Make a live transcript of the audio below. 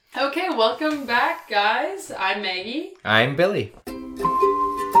Okay, welcome back, guys. I'm Maggie. I'm Billy.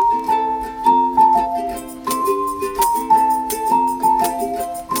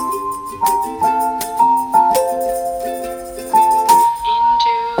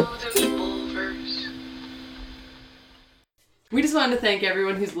 We just wanted to thank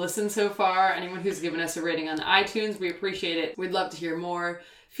everyone who's listened so far, anyone who's given us a rating on iTunes. We appreciate it. We'd love to hear more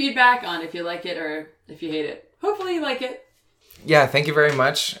feedback on if you like it or if you hate it. Hopefully you like it. Yeah, thank you very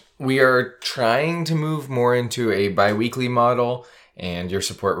much. We are trying to move more into a bi-weekly model, and your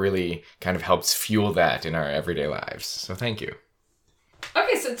support really kind of helps fuel that in our everyday lives. So thank you.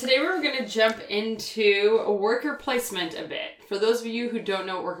 Okay, so today we're going to jump into worker placement a bit. For those of you who don't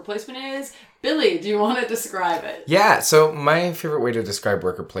know what worker placement is, Billy, do you want to describe it? Yeah, so my favorite way to describe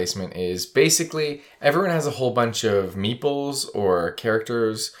worker placement is basically everyone has a whole bunch of meeples or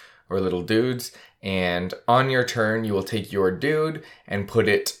characters or little dudes, and on your turn you will take your dude and put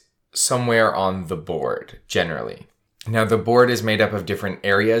it somewhere on the board, generally. Now the board is made up of different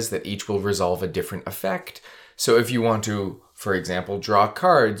areas that each will resolve a different effect. So if you want to, for example, draw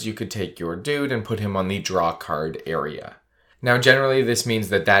cards, you could take your dude and put him on the draw card area. Now generally this means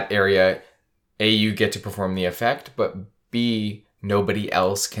that area, A, you get to perform the effect, but B, nobody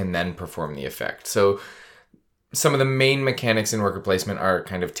else can then perform the effect. So some of the main mechanics in worker placement are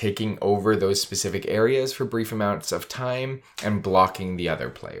kind of taking over those specific areas for brief amounts of time and blocking the other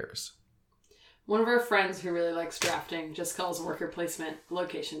players. One of our friends who really likes drafting just calls worker placement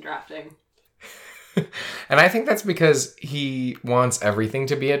location drafting. And I think that's because he wants everything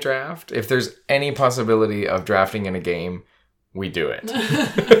to be a draft. If there's any possibility of drafting in a game, we do it.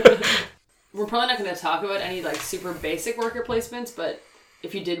 We're probably not going to talk about any super basic worker placements, but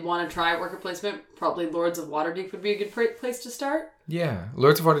if you did want to try worker placement, probably Lords of Waterdeep would be a good place to start. Yeah,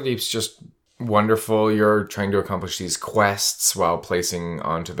 Lords of Waterdeep's just wonderful. You're trying to accomplish these quests while placing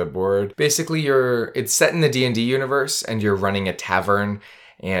onto the board. Basically, it's set in the D&D universe, and you're running a tavern,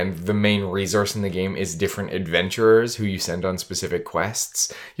 and the main resource in the game is different adventurers who you send on specific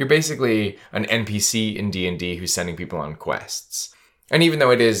quests. You're basically an NPC in D&D who's sending people on quests. And even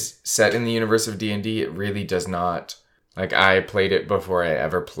though it is set in the universe of D&D, it really does not... I played it before I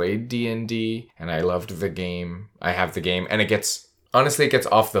ever played D&D, and I loved the game. I have the game, and it gets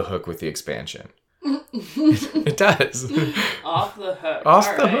off the hook with the expansion. It does. Off the hook.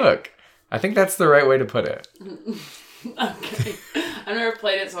 Off the hook. I think that's the right way to put it. Okay. I've never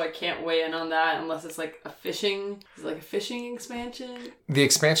played it, so I can't weigh in on that unless it's a fishing expansion. The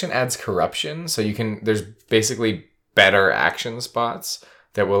expansion adds corruption, so there's basically better action spots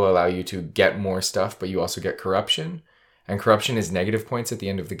that will allow you to get more stuff, but you also get corruption. And corruption is negative points at the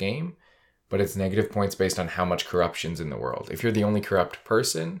end of the game, but it's negative points based on how much corruption's in the world. If you're the only corrupt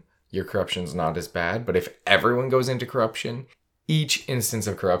person, your corruption's not as bad, but if everyone goes into corruption, each instance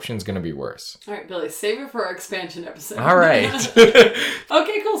of corruption is going to be worse. All right, Billy, save it for our expansion episode. All right.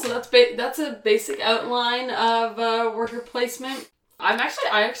 Okay, cool. So that's a basic outline of worker placement. I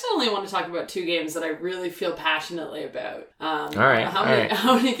actually only want to talk about two games that I really feel passionately about. All right.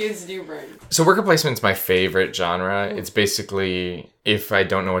 How many games do you bring? So worker placement's my favorite genre. It's basically, if I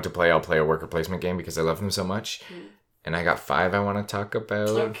don't know what to play, I'll play a worker placement game because I love them so much. And I got 5 I want to talk about.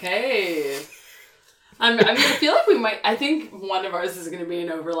 Okay. I feel like I think one of ours is going to be an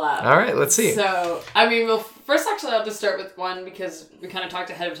overlap. All right, let's see. So, first actually I'll just start with one because we kind of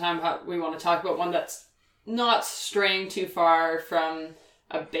talked ahead of time how we want to talk about one that's not straying too far from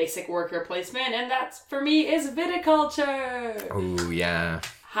a basic worker placement, and that's, for me, is Viticulture. Oh, yeah.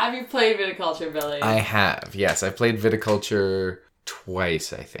 Have you played Viticulture, Billy? I have, yes. I've played Viticulture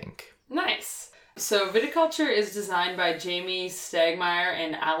twice, I think. Nice. So Viticulture is designed by Jamie Stegmaier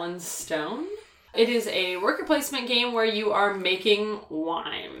and Alan Stone. It is a worker placement game where you are making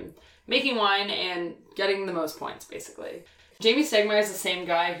wine. Making wine and getting the most points, basically. Jamie Stegmaier is the same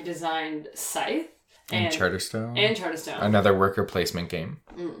guy who designed Scythe. And Charterstone. Another worker placement game.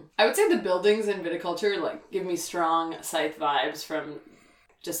 I would say the buildings in Viticulture give me strong Scythe vibes from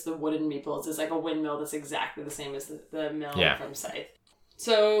just the wooden meeples. It's like a windmill that's exactly the same as the mill from Scythe.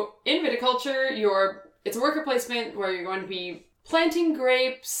 So in Viticulture, it's a worker placement where you're going to be planting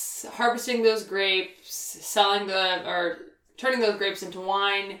grapes, harvesting those grapes, turning those grapes into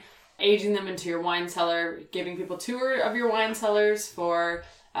wine, aging them into your wine cellar, giving people tour of your wine cellars for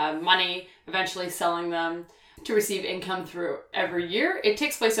money, eventually selling them to receive income through every year. It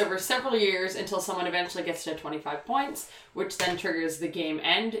takes place over several years until someone eventually gets to 25 points, which then triggers the game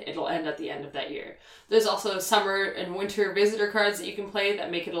end. It'll end at the end of that year. There's also summer and winter visitor cards that you can play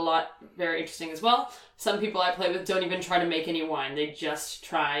that make it a lot very interesting as well. Some people I play with don't even try to make any wine. They just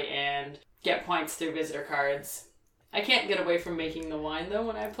try and get points through visitor cards. I can't get away from making the wine, though,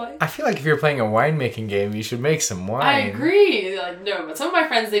 when I play. I feel like if you're playing a winemaking game, you should make some wine. I agree. Like, no, but some of my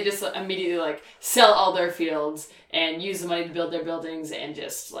friends, they just immediately, like, sell all their fields and use the money to build their buildings and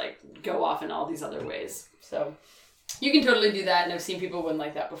just, like, go off in all these other ways. So you can totally do that, and I've seen people win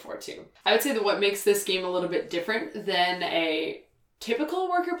like that before, too. I would say that what makes this game a little bit different than a typical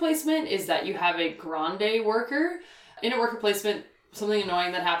worker placement is that you have a grande worker. In a worker placement, something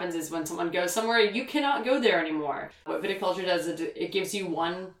annoying that happens is when someone goes somewhere, you cannot go there anymore. What viticulture does is it gives you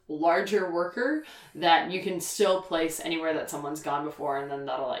one larger worker that you can still place anywhere that someone's gone before, and then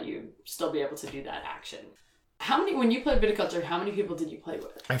that'll let you still be able to do that action. When you played viticulture, how many people did you play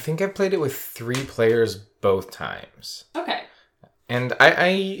with? I think I played it with 3 players both times. Okay. And I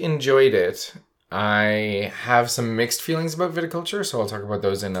enjoyed it. I have some mixed feelings about viticulture, so I'll talk about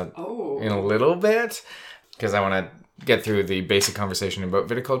those in a little bit, because I want to get through the basic conversation about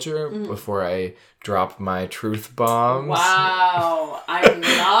viticulture before I drop my truth bombs. Wow, I'm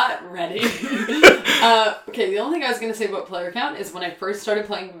not ready. Okay, the only thing I was going to say about player count is when I first started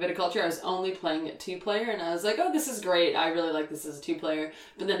playing viticulture, I was only playing it 2-player, and I was like, oh, this is great. I really like this as a 2-player.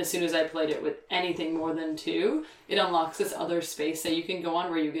 But then as soon as I played it with anything more than 2, it unlocks this other space that you can go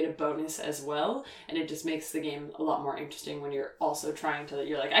on where you get a bonus as well, and it just makes the game a lot more interesting when you're also trying to,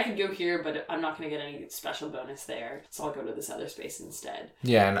 you're like, I could go here, but I'm not going to get any special bonus there, so I'll go to this other space instead.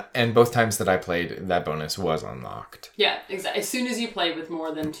 Yeah, and both times that I played, that bonus was unlocked. Yeah, exactly. As soon as you play with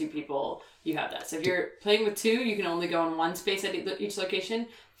more than 2 people, you have that. So if you're playing with 2, you can only go in 1 space at each location.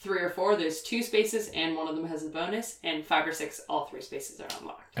 3 or 4, there's 2 spaces, and one of them has a bonus. And 5 or 6, all 3 spaces are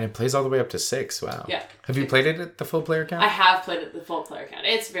unlocked. And it plays all the way up to 6. Wow. Yeah. Have you played it at the full player count? I have played it at the full player count.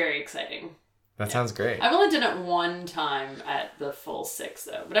 It's very exciting. That sounds great. I've only done it 1 time at the full 6,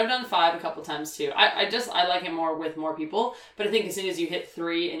 though. But I've done 5 a couple times, too. I like it more with more people. But I think as soon as you hit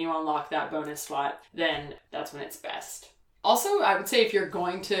 3 and you unlock that bonus slot, then that's when it's best. Also, I would say if you're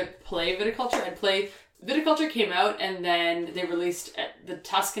going to play viticulture, I'd play... Viticulture came out, and then they released the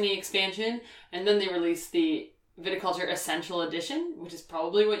Tuscany expansion, and then they released the Viticulture Essential Edition, which is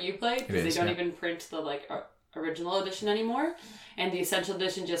probably what you played, because they don't even print the original edition anymore. And the Essential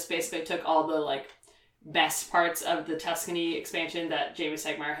Edition just basically took all the best parts of the Tuscany expansion that Jamey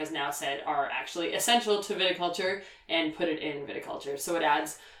Stegmaier has now said are actually essential to viticulture and put it in viticulture. So it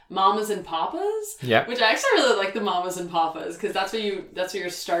adds Mamas and Papas, which I actually really like the Mamas and Papas, because that's what your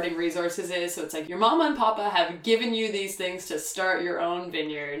starting resources is. So it's like your mama and papa have given you these things to start your own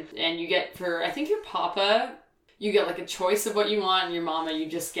vineyard, and you get for, I think your papa, you get a choice of what you want, and your mama, you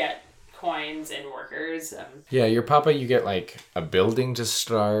just get coins and workers. Yeah, your papa, you get a building to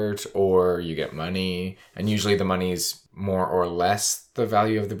start, or you get money, and usually the money's more or less the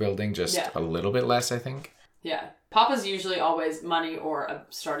value of the building, just a little bit less, I think. Yeah. Papa's usually always money or a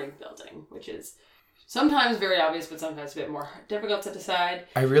starting building, which is sometimes very obvious, but sometimes a bit more difficult to decide.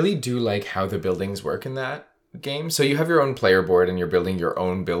 I really do like how the buildings work in that game. So you have your own player board and you're building your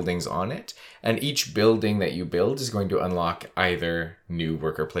own buildings on it. And each building that you build is going to unlock either new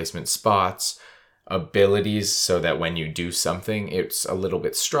worker placement spots, abilities so that when you do something, it's a little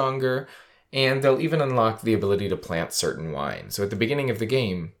bit stronger. And they'll even unlock the ability to plant certain wine. So at the beginning of the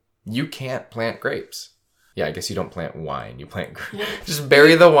game, you can't plant grapes. Yeah, I guess you don't plant wine. You plant just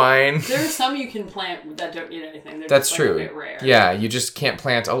bury the wine. There are some you can plant that don't need anything. They're That's just true. A bit rare. Yeah, you just can't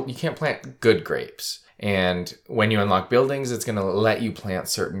plant. You can't plant good grapes. And when you unlock buildings, it's going to let you plant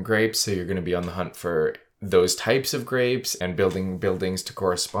certain grapes. So you're going to be on the hunt for those types of grapes and building buildings to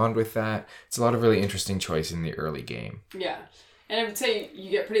correspond with that. It's a lot of really interesting choice in the early game. Yeah. And I would say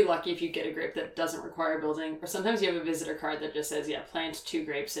you get pretty lucky if you get a grape that doesn't require building. Or sometimes you have a visitor card that just says, plant 2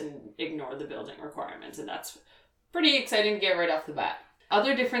 grapes and ignore the building requirements. And that's pretty exciting to get right off the bat.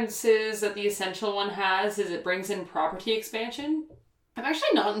 Other differences that the Essential one has is it brings in property expansion. I'm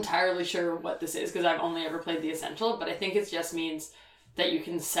actually not entirely sure what this is because I've only ever played the Essential, but I think it just means that you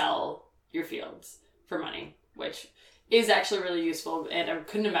can sell your fields for money, which is actually really useful. And I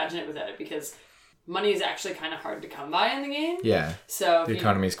couldn't imagine it without it because money is actually kind of hard to come by in the game. Yeah. So the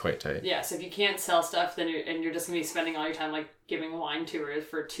economy is quite tight. Yeah, so if you can't sell stuff, then you're just gonna be spending all your time giving wine tours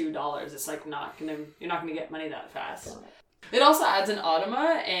for $2. It's you're not gonna get money that fast. It also adds an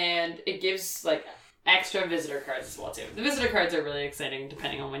automa and it gives extra visitor cards as well too. The visitor cards are really exciting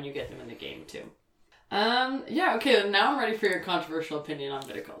depending on when you get them in the game too. Okay, now I'm ready for your controversial opinion on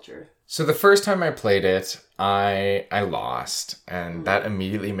viticulture. So the first time I played it, I lost, and that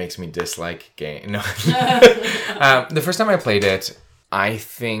immediately makes me dislike game. No. The first time I played it, I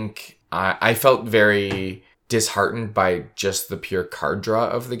think I felt very disheartened by just the pure card draw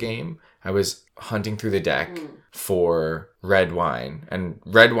of the game. I was hunting through the deck for red wine, and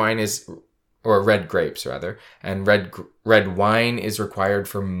red wine is or red grapes rather, and red wine is required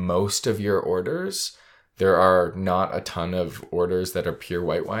for most of your orders. There are not a ton of orders that are pure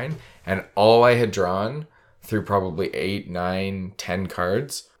white wine, and all I had drawn through probably 8, 9, 10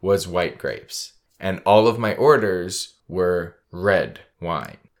 cards was white grapes. And all of my orders were red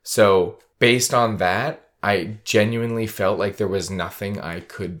wine. So based on that, I genuinely felt like there was nothing I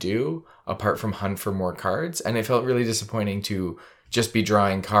could do apart from hunt for more cards. And it felt really disappointing to just be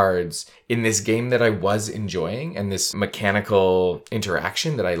drawing cards in this game that I was enjoying and this mechanical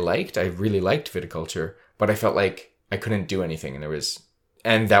interaction that I liked. I really liked Viticulture, but I felt like I couldn't do anything.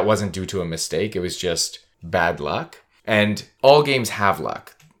 And that wasn't due to a mistake. It was just bad luck. And all games have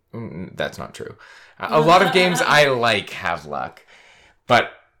luck. That's not true. A lot of games I like have luck,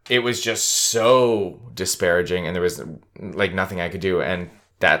 but it was just so disparaging and there was like nothing I could do, and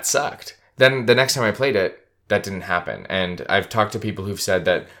that sucked. Then the next time I played it, that didn't happen. And I've talked to people who've said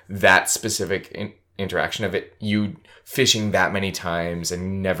that specific interaction of it, you fishing that many times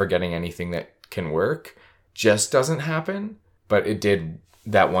and never getting anything that can work, just doesn't happen. But it did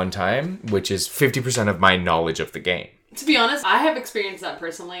that one time, which is 50% of my knowledge of the game. To be honest, I have experienced that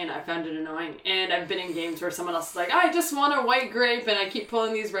personally, and I found it annoying. And I've been in games where someone else is like, I just want a white grape, and I keep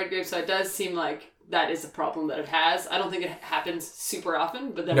pulling these red grapes, so it does seem like that is a problem that it has. I don't think it happens super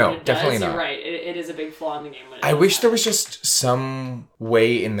often, but then when it does, you're right. It is a big flaw in the game. I wish there was just some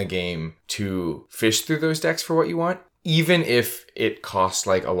way in the game to fish through those decks for what you want, even if it costs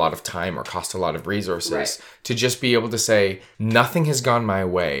like a lot of time or costs a lot of resources, right, to just be able to say, nothing has gone my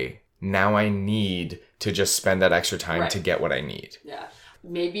way. Now I need to just spend that extra time to get what I need. Yeah.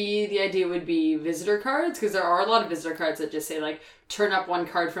 Maybe the idea would be visitor cards, because there are a lot of visitor cards that just say, like, turn up one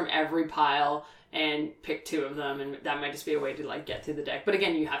card from every pile and pick 2 of them, and that might just be a way to, like, get through the deck. But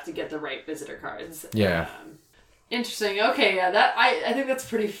again, you have to get the right visitor cards. Yeah. Interesting. Okay, yeah, that I think that's a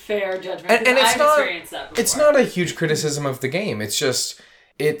pretty fair judgment. And I've experienced that before. It's not a huge criticism of the game. It's just,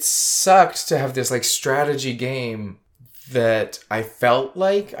 it sucked to have this, like, strategy game that I felt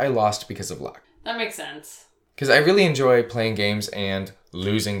like I lost because of luck. That makes sense. Because I really enjoy playing games and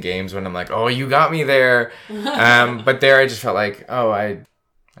losing games when I'm like, oh, you got me there. But there I just felt like, oh, I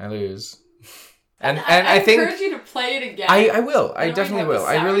lose. And I think encourage you to play it again. I will. I definitely will.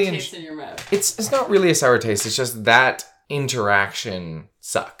 I really taste in your mouth. It's not really a sour taste. It's just that interaction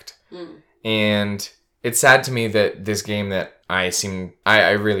sucked. And it's sad to me that this game that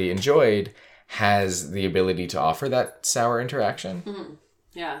I really enjoyed has the ability to offer that sour interaction. Mm-hmm.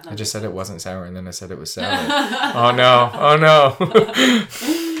 Yeah. I just said it wasn't sour and then I said it was sour. Oh no.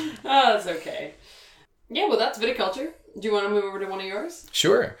 Oh, that's okay. Yeah, well, that's Viticulture. Do you want to move over to one of yours?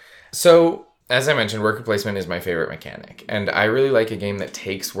 Sure. So, as I mentioned, worker placement is my favorite mechanic. And I really like a game that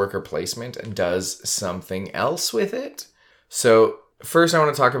takes worker placement and does something else with it. So, first I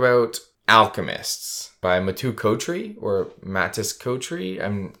want to talk about Alchemists by Matu Kotri, or Mattis Kotri.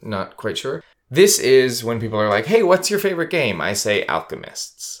 I'm not quite sure. This is when people are like, hey, what's your favorite game? I say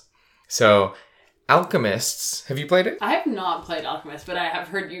Alchemists. So, Alchemists, have you played it? I have not played Alchemist, but I've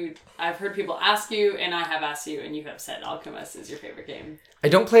heard people ask you, and I have asked you, and you have said Alchemist is your favorite game. I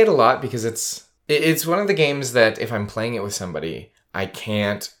don't play it a lot because it's one of the games that if I'm playing it with somebody,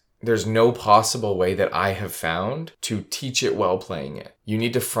 there's no possible way that I have found to teach it while playing it. You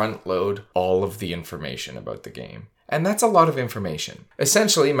need to front load all of the information about the game. And that's a lot of information.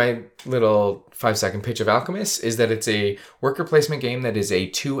 Essentially, my little 5-second pitch of Alchemist is that it's a worker placement game that is a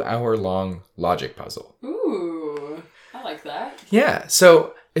 2-hour-long logic puzzle. Ooh, I like that. Yeah,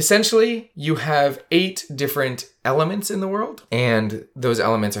 so essentially, you have 8 different elements in the world. And those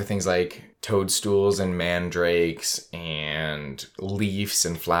elements are things like toadstools and mandrakes and leaves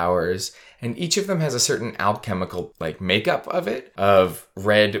and flowers. And each of them has a certain alchemical makeup of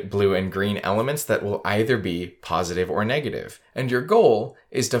red, blue, and green elements that will either be positive or negative. And your goal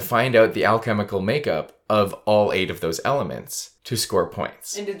is to find out the alchemical makeup of all 8 of those elements to score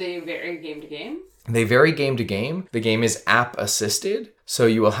points. And did they vary game to game? They vary game to game. The game is app assisted, so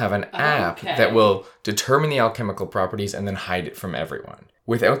you will have an app that will determine the alchemical properties and then hide it from everyone.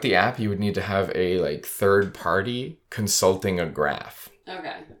 Without the app, you would need to have a third party consulting a graph.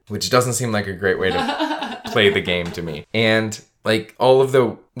 Okay. Which doesn't seem like a great way to play the game to me. And all of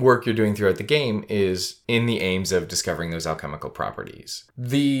the work you're doing throughout the game is in the aims of discovering those alchemical properties.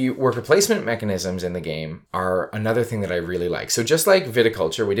 The worker placement mechanisms in the game are another thing that I really like. So just like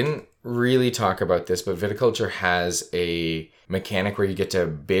Viticulture, we didn't really talk about this, but Viticulture has a mechanic where you get to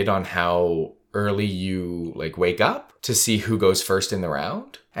bid on how early you wake up to see who goes first in the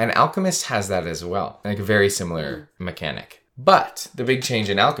round. And Alchemist has that as well. A very similar mechanic. But the big change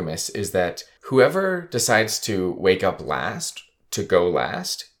in Alchemist is that whoever decides to wake up last, to go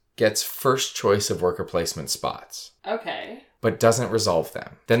last, gets first choice of worker placement spots. Okay. But doesn't resolve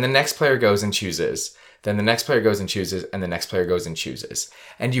them. Then the next player goes and chooses. Then the next player goes and chooses. And the next player goes and chooses.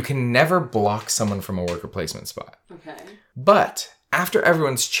 And you can never block someone from a worker placement spot. Okay. But after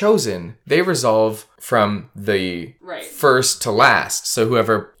everyone's chosen, they resolve from the first to last. So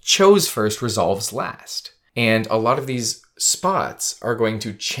whoever chose first resolves last. And a lot of these spots are going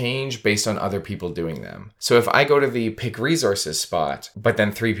to change based on other people doing them. So if I go to the pick resources spot, but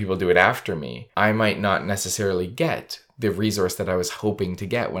then 3 people do it after me, I might not necessarily get the resource that I was hoping to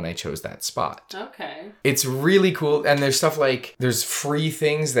get when I chose that spot. Okay. It's really cool. And there's stuff like, there's free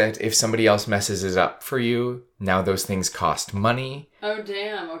things that if somebody else messes it up for you, now those things cost money. Oh,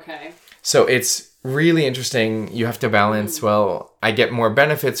 damn. Okay. So it's really interesting. You have to balance, well, I get more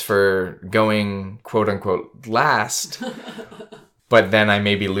benefits for going quote unquote last, but then I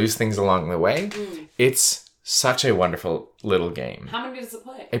maybe lose things along the way. It's such a wonderful little game. How many does it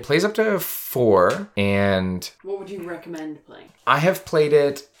play? It plays up to 4, and... What would you recommend playing? I have played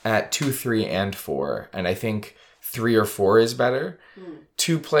it at 2, 3, and 4, and I think 3 or 4 is better.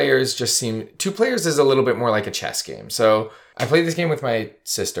 2 players is a little bit more like a chess game. So I played this game with my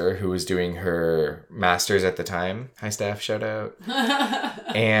sister, who was doing her master's at the time. Hi, Steph, shout out.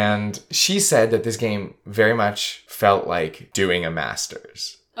 And she said that this game very much felt like doing a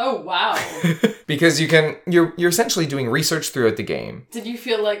master's. Oh, wow. Because you're essentially doing research throughout the game. Did you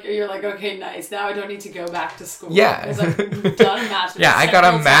feel like you're like, okay, nice, now I don't need to go back to school? Yeah. Because I've done a master's. Yeah, I got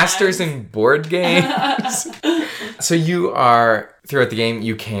a master's in board games. So you are, throughout the game,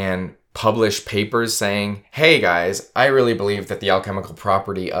 you can publish papers saying, hey guys, I really believe that the alchemical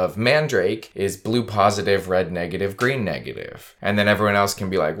property of Mandrake is blue positive, red negative, green negative. And then everyone else can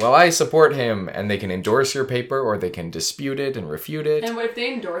be like, well, I support him. And they can endorse your paper, or they can dispute it and refute it. And what if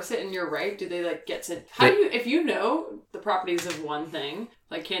they endorse it and you're right? Do they like get to... If you know the properties of one thing,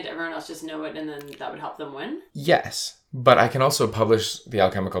 like can't everyone else just know it and then that would help them win? Yes. But I can also publish the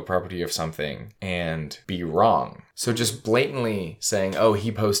alchemical property of something and be wrong. So just blatantly saying, oh, he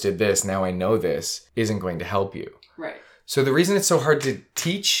posted this, now I know this, isn't going to help you. Right. So the reason it's so hard to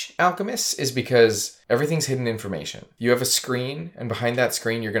teach alchemists is because everything's hidden information. You have a screen, and behind that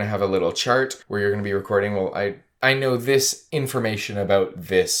screen, you're going to have a little chart where you're going to be recording, well, I know this information about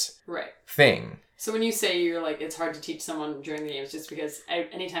this thing. So when you say you're like, it's hard to teach someone during the game, it's just because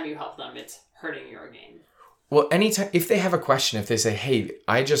anytime you help them, it's hurting your game. Well, anytime, if they have a question, if they say, hey,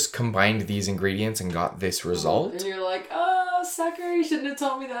 I just combined these ingredients and got this result. And you're like, oh, sucker, you shouldn't have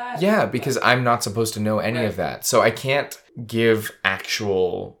told me that. Yeah, because I'm not supposed to know any of that. So I can't give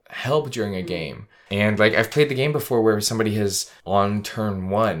actual help during a game. And like, I've played the game before where somebody has, on turn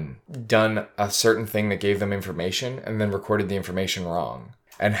 1, done a certain thing that gave them information and then recorded the information wrong.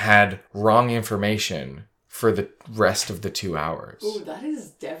 And had wrong information for the rest of the 2 hours. Ooh, that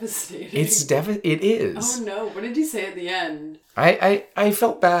is devastating. It is. Oh no, what did you say at the end? I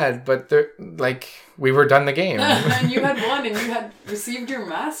felt bad, but we were done the game. And you had won and you had received your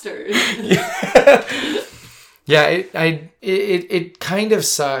master's. Yeah, it kind of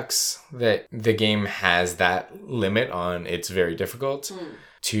sucks that the game has that limit on it's very difficult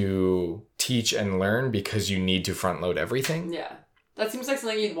to teach and learn because you need to front load everything. Yeah. That seems like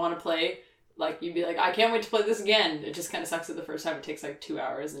something you'd want to play. Like, you'd be like, I can't wait to play this again. It just kind of sucks that the first time it takes like 2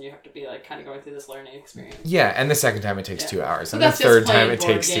 hours and you have to be like kind of going through this learning experience. Yeah, and the second time it takes 2 hours. But and the third time it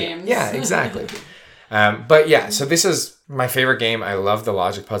takes games. 2. Yeah, exactly. But yeah, so this is my favorite game. I love the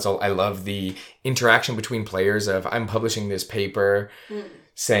logic puzzle. I love the interaction between players of, I'm publishing this paper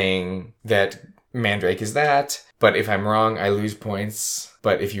saying that Mandrake is that, but if I'm wrong, I lose points.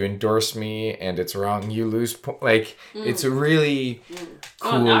 But if you endorse me and it's wrong, you lose points. Like, it's a really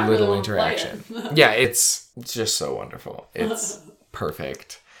cool little interaction. Yeah, it's just so wonderful. It's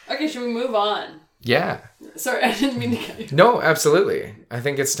perfect. Okay, should we move on? Yeah. Sorry, I didn't mean to cut you. No, absolutely. I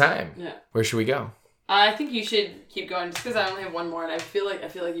think it's time. Yeah. Where should we go? I think you should keep going just because I only have one more and I feel like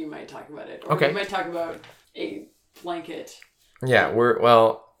you might talk about it. Or you might talk about a blanket. Yeah,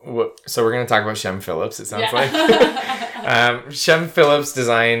 so we're going to talk about Shem Phillips, it sounds like. Shem Phillips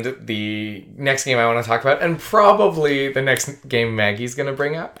designed the next game I want to talk about, and probably the next game Maggie's going to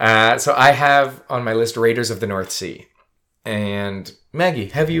bring up. So I have on my list Raiders of the North Sea. And Maggie,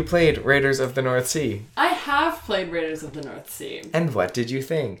 have you played Raiders of the North Sea? I have played Raiders of the North Sea. And what did you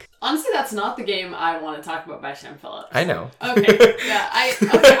think? Honestly, that's not the game I want to talk about by Shem Phillips. I know. Okay, yeah,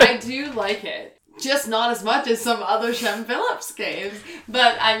 I do like it. Just not as much as some other Shem Phillips games.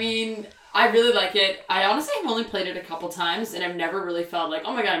 But, I mean, I really like it. I honestly have only played it a couple times, and I've never really felt like,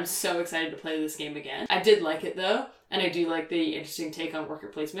 oh my god, I'm so excited to play this game again. I did like it though, and I do like the interesting take on worker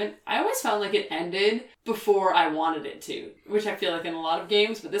placement. I always found like it ended before I wanted it to, which I feel like in a lot of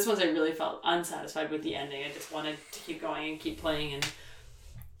games, but this one's I really felt unsatisfied with the ending. I just wanted to keep going and keep playing and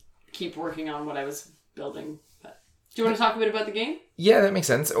keep working on what I was building. Do you want to talk a bit about the game? Yeah, that makes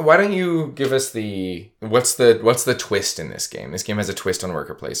sense. Why don't you give us what's the twist in this game? This game has a twist on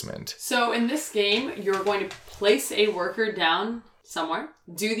worker placement. So in this game, you're going to place a worker down somewhere,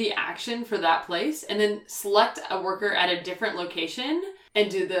 do the action for that place, and then select a worker at a different location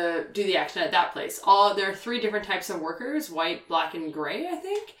and do the action at that place. There are 3 different types of workers, white, black, and gray, I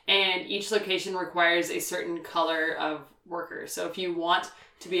think. And each location requires a certain color of worker. So if you want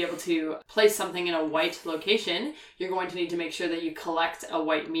to be able to place something in a white location, you're going to need to make sure that you collect a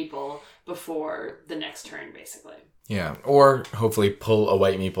white meeple before the next turn, basically. Yeah, or hopefully pull a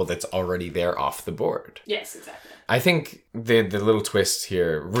white meeple that's already there off the board. Yes, exactly. I think the little twist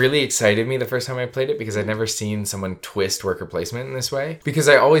here really excited me the first time I played it because I'd never seen someone twist worker placement in this way. Because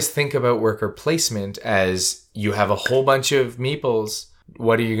I always think about worker placement as you have a whole bunch of meeples,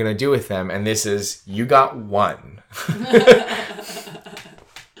 what are you going to do with them? And this is, you got one.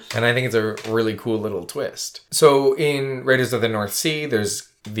 And I think it's a really cool little twist. So in Raiders of the North Sea, there's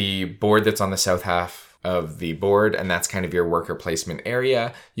the board that's on the south half of the board, and that's kind of your worker placement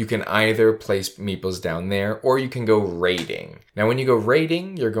area. You can either place meeples down there, or you can go raiding. Now, when you go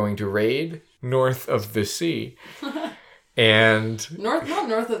raiding, you're going to raid north of the sea. And... not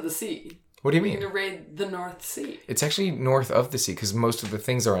north of the sea. What do you mean? You're going to raid the North Sea. It's actually north of the sea, because most of the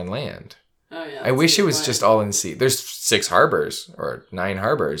things are on land. Oh, yeah. I wish it was just all in sea. There's 6 harbors, or 9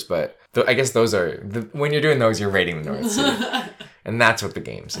 harbors, but I guess those are... when you're doing those, you're raiding the North Sea. And that's what the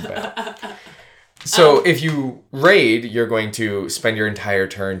game's about. So if you raid, you're going to spend your entire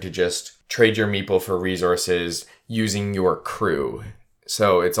turn to just trade your meeple for resources using your crew.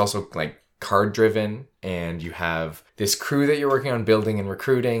 So it's also like card driven, and you have this crew that you're working on building and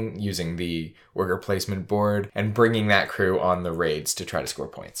recruiting using the worker placement board and bringing that crew on the raids to try to score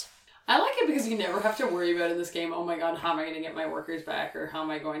points. I like it because you never have to worry about in this game, oh my god, how am I going to get my workers back? Or how am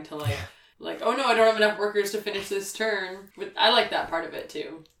I going to oh no, I don't have enough workers to finish this turn. But I like that part of it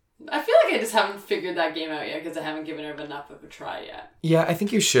too. I feel like I just haven't figured that game out yet because I haven't given it enough of a try yet. Yeah, I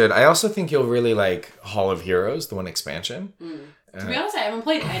think you should. I also think you'll really like Hall of Heroes, the one expansion. To be honest, I haven't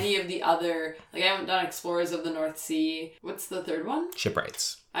played any of the other... I haven't done Explorers of the North Sea. What's the third one?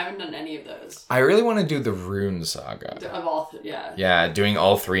 Shipwrights. I haven't done any of those. I really want to do the Rune Saga. Of all... yeah. Yeah, doing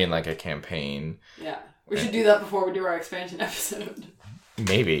all 3 in a campaign. Yeah. We should do that before we do our expansion episode.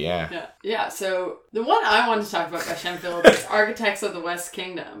 Maybe, yeah. Yeah, so the one I wanted to talk about by Shem Phillips is Architects of the West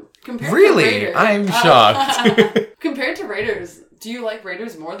Kingdom. Really? To Raiders, I'm shocked. Compared to Raiders, do you like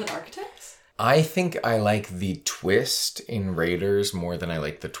Raiders more than Architects? I think I like the twist in Raiders more than I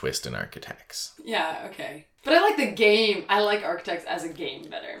like the twist in Architects. Yeah, okay. But I like the game. I like Architects as a game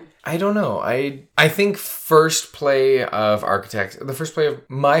better. I don't know. I think my first play of Architects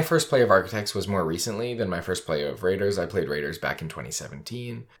was more recently than my first play of Raiders. I played Raiders back in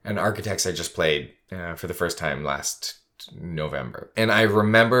 2017. And Architects I just played for the first time last November. And I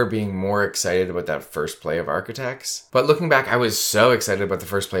remember being more excited about that first play of Architects. But looking back, I was so excited about the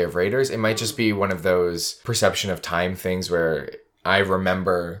first play of Raiders. It might just be one of those perception of time things where I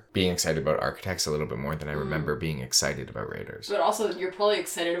remember being excited about Architects a little bit more than I remember being excited about Raiders. But also, you're probably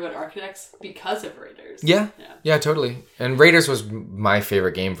excited about Architects because of Raiders. Yeah, totally. And Raiders was my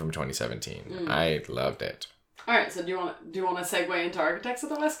favorite game from 2017. I loved it. All right, so do you want to segue into Architects of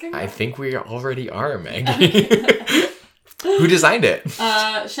the West Kingdom? I think we already are, Maggie. Who designed it?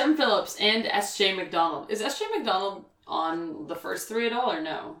 Shem Phillips and S.J. McDonald. Is S.J. McDonald on the first 3 at all, or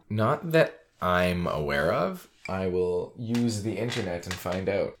no? Not that I'm aware of. I will use the internet and find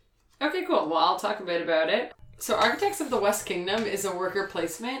out. Okay, cool. Well, I'll talk a bit about it. So Architects of the West Kingdom is a worker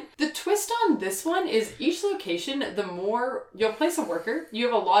placement. The twist on this one is each location, the more you'll place a worker, you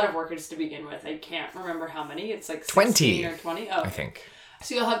have a lot of workers to begin with. I can't remember how many. It's like 20 or 20. Oh, I think.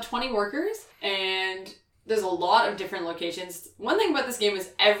 So you'll have 20 workers, and there's a lot of different locations. One thing about this game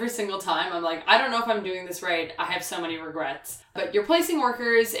is every single time I'm like, I don't know if I'm doing this right. I have so many regrets. But you're placing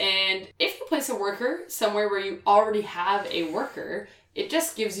workers, and if you place a worker somewhere where you already have a worker, it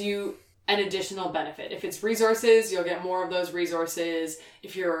just gives you an additional benefit. If it's resources, you'll get more of those resources.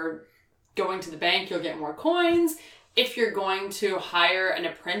 If you're going to the bank, you'll get more coins. If you're going to hire an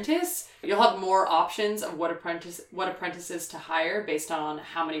apprentice, you'll have more options of what apprentices to hire based on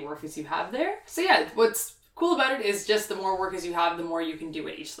how many workers you have there. So yeah, what's cool about it is just the more workers you have, the more you can do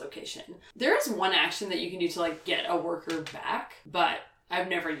at each location. There is one action that you can do to get a worker back, but I've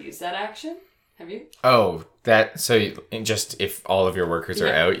never used that action. Have you? Oh, just if all of your workers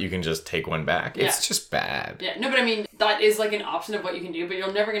are out, you can just take one back. It's just bad. Yeah, no, but I mean, that is like an option of what you can do, but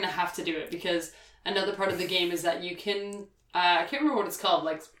you're never going to have to do it because another part of the game is that you can, I can't remember what it's called,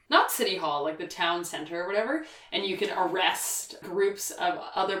 like, not City Hall, like the town center or whatever, and you can arrest groups of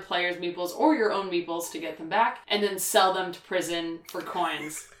other players' meeples or your own meeples to get them back, and then sell them to prison for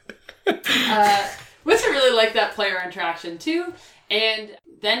coins. Which I really like that player interaction too. And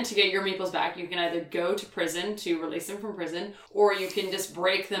then to get your meeples back, you can either go to prison to release them from prison, or you can just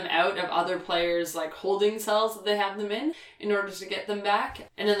break them out of other players' like holding cells that they have them in order to get them back.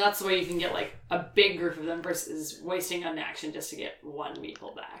 And then that's the way you can get like a big group of them versus wasting an action just to get one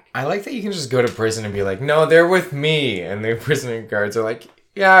meeple back. I like that you can just go to prison and be like, no, they're with me. And the prison guards are like,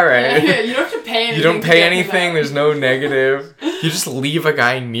 yeah, all right. Yeah, you don't have to pay anything. You don't pay anything. There's no negative. You just leave a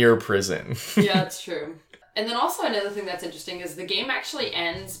guy near prison. Yeah, that's true. And then also another thing that's interesting is the game actually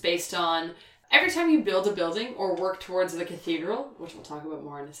ends based on every time you build a building or work towards the cathedral, which we'll talk about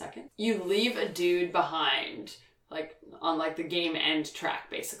more in a second, you leave a dude behind, like on like the game end track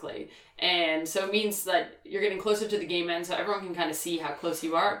basically. And so it means that you're getting closer to the game end so everyone can kind of see how close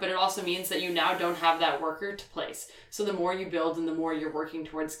you are, but it also means that you now don't have that worker to place. So the more you build and the more you're working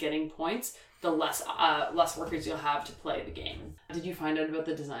towards getting points, the less workers you'll have to play the game. Did you find out about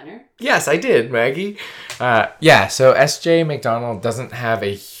the designer? Yes, I did, Maggie. So S.J. McDonald doesn't have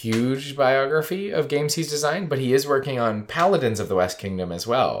a huge biography of games he's designed, but he is working on Paladins of the West Kingdom as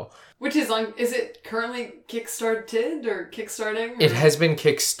well. Which is is it currently kickstarted or kickstarting? Or? It has been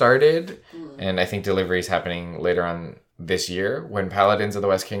kickstarted, and I think delivery is happening later on this year when Paladins of the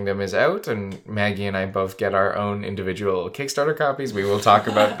West Kingdom is out, and Maggie and I both get our own individual Kickstarter copies. We will talk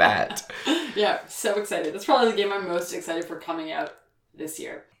about that. Yeah, so excited. That's probably the game I'm most excited for coming out this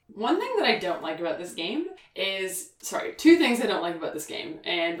year. One thing that I don't like about this game is... two things I don't like about this game.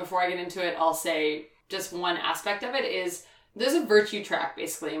 And before I get into it, I'll say just one aspect of it is... There's a virtue track,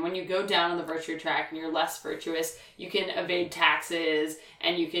 basically, and when you go down on the virtue track and you're less virtuous, you can evade taxes,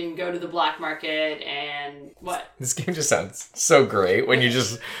 and you can go to the black market, and what? This game just sounds so great when you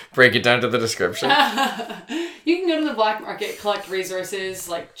just break it down to the description. You can go to the black market, collect resources,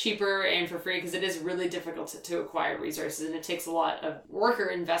 like, cheaper and for free, because it is really difficult to acquire resources, and it takes a lot of worker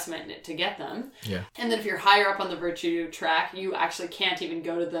investment to get them. Yeah. And then if you're higher up on the virtue track, you actually can't even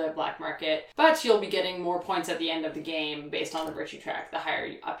go to the black market, but you'll be getting more points at the end of the game, based on the virtue track. The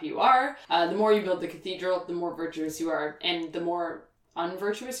higher up you are, the more you build the cathedral, the more virtuous you are, and the more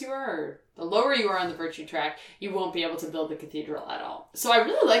unvirtuous you are, or the lower you are on the virtue track, you won't be able to build the cathedral at all. So I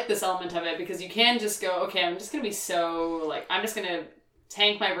really like this element of it because you can just go, okay, I'm just going to be I'm just going to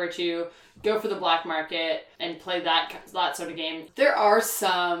tank my virtue, go for the black market, and play that sort of game. There are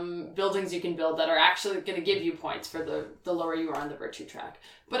some buildings you can build that are actually going to give you points for the lower you are on the virtue track.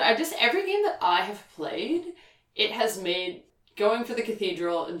 But every game that I have played, it has made going for the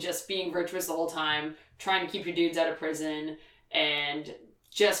cathedral and just being virtuous the whole time, trying to keep your dudes out of prison, and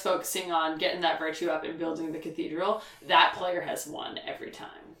just focusing on getting that virtue up and building the cathedral, that player has won every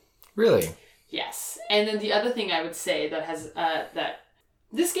time. Really? Yes. And then the other thing I would say that has that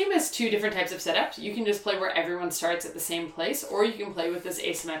this game has two different types of setups. You can just play where everyone starts at the same place, or you can play with this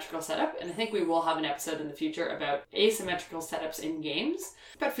asymmetrical setup. And I think we will have an episode in the future about asymmetrical setups in games.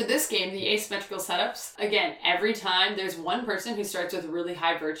 But for this game, the asymmetrical setups, again, every time there's one person who starts with really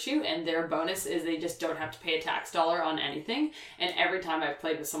high virtue, and their bonus is they just don't have to pay a tax dollar on anything. And every time I've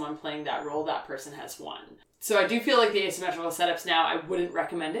played with someone playing that role, that person has won. So I do feel like the asymmetrical setups now, I wouldn't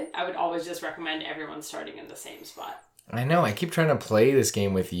recommend it. I would always just recommend everyone starting in the same spot. I know, I keep trying to play this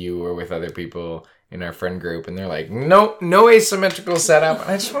game with you or with other people in our friend group, and they're like, no asymmetrical setup.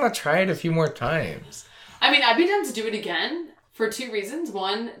 And I just want to try it a few more times. I mean, I'd be down to do it again for two reasons.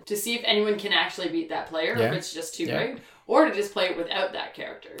 One, to see if anyone can actually beat that player, if it's just too big, or to just play it without that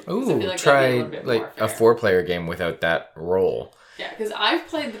character. Ooh, like try a 4-player game without that role. Yeah, because I've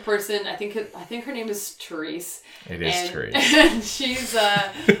played the person, I think her name is Therese. It is Therese. And she's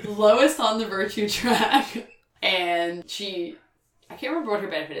lowest on the virtue track. And I can't remember what her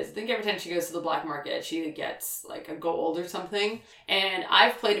benefit is. I think every time she goes to the black market, she gets like a gold or something. And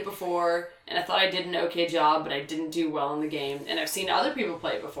I've played it before, and I thought I did an okay job, but I didn't do well in the game. And I've seen other people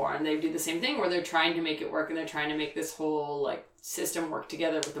play it before, and they do the same thing where they're trying to make it work, and they're trying to make this whole like system work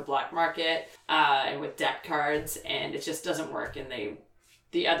together with the black market and with deck cards, and it just doesn't work. And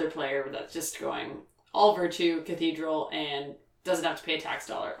the other player that's just going all virtue, cathedral, and doesn't have to pay a tax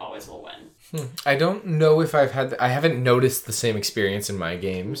dollar, always will win. I don't know if I haven't noticed the same experience in my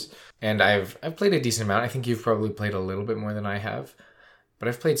games. And I've played a decent amount. I think you've probably played a little bit more than I have. But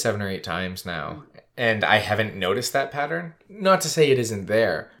I've played 7 or 8 times now. and I haven't noticed that pattern. Not to say it isn't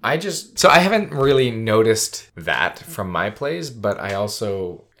there. So I haven't really noticed that from my plays, but I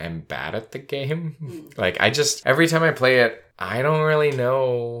also am bad at the game. Like, every time I play it, I don't really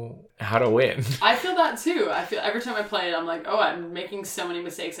know how to win. I feel that too. I feel every time I play it, I'm like, oh, I'm making so many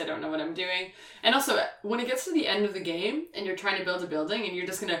mistakes. I don't know what I'm doing. And also, when it gets to the end of the game and you're trying to build a building and you're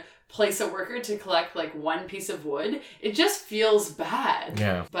just going to place a worker to collect like one piece of wood, it just feels bad.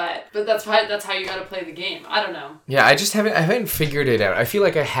 Yeah. But that's how you got to play the game. I don't know. Yeah, I haven't figured it out. I feel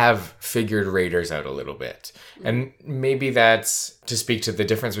like I have figured Raiders out a little bit. And maybe that's to speak to the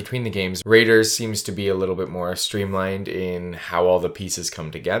difference between the games. Raiders seems to be a little bit more streamlined in how all the pieces come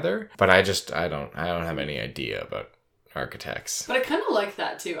together, but I don't have any idea about Architects. But I kind of like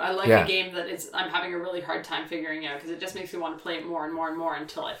that too. I like a game that I'm having a really hard time figuring out because it just makes me want to play it more and more and more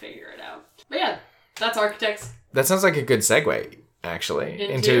until I figure it out. But yeah, that's Architects. That sounds like a good segue, actually,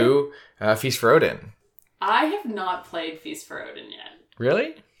 into Feast for Odin. I have not played Feast for Odin yet.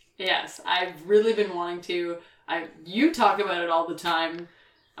 Really? Yes, I've really been wanting to. You talk about it all the time.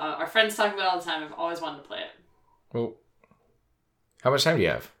 Our friends talk about it all the time. I've always wanted to play it. Well, how much time do you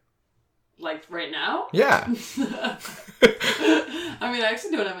have? Like, right now? Yeah. I mean, I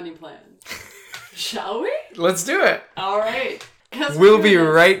actually don't have any plans. Shall we? Let's do it. All right. We'll be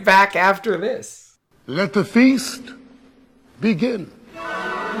right back after this. Let the feast begin.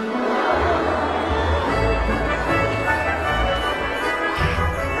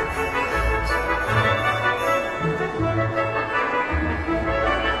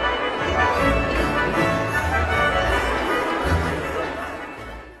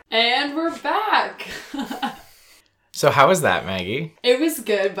 And we're back. So how was that, Maggie? It was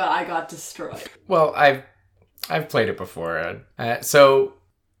good, but I got destroyed. Well, I've played it before. So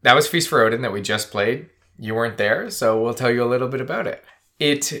that was Feast for Odin that we just played. You weren't there, so we'll tell you a little bit about it.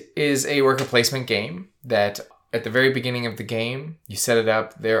 It is a worker placement game that at the very beginning of the game, you set it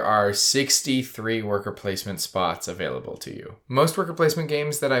up, there are 63 worker placement spots available to you. Most worker placement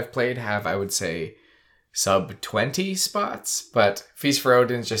games that I've played have, I would say, sub 20 spots, but Feast for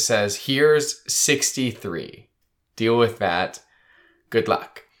Odin just says, here's 63. Deal with that. Good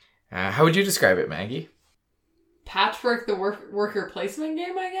luck. How would you describe it, Maggie? Patchwork the worker placement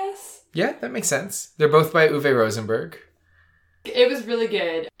game, I guess? Yeah, that makes sense. They're both by Uwe Rosenberg. It was really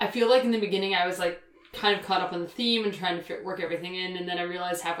good. I feel like in the beginning I was like kind of caught up on the theme and trying to work everything in, and then I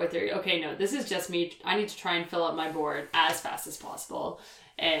realized halfway through, okay, no, this is just me. I need to try and fill up my board as fast as possible.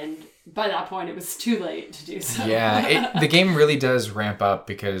 And by that point, it was too late to do so. Yeah, the game really does ramp up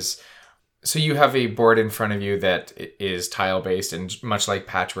because... So you have a board in front of you that is tile-based, and much like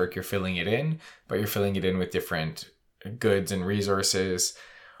Patchwork, you're filling it in, but you're filling it in with different goods and resources.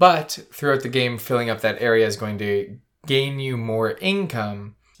 But throughout the game, filling up that area is going to gain you more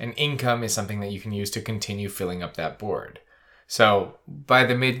income, and income is something that you can use to continue filling up that board. So by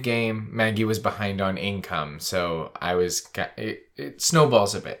the mid-game, Maggie was behind on income, so it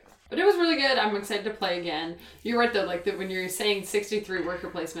snowballs a bit. But it was really good. I'm excited to play again. You're right, though. Like, when you're saying 63 worker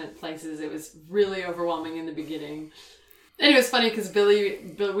placement places, it was really overwhelming in the beginning. And it was funny because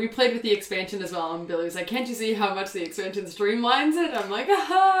Billy, we played with the expansion as well, and Billy was like, can't you see how much the expansion streamlines it? I'm like,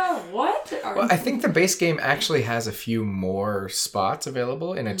 what? Well, I think the base game actually has a few more spots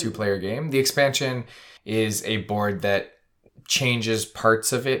available in a two-player game. The expansion is a board that changes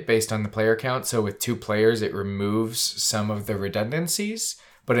parts of it based on the player count. So with 2 players, it removes some of the redundancies.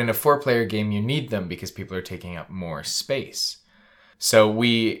 But in a 4-player game, you need them because people are taking up more space. So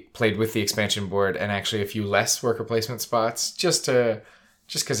we played with the expansion board and actually a few less worker placement spots just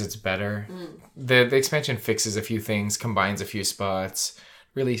because it's better. The expansion fixes a few things, combines a few spots,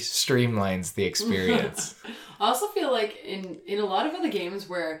 really streamlines the experience. I also feel like in a lot of other games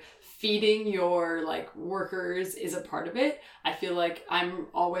where feeding your like workers is a part of it, I feel like I'm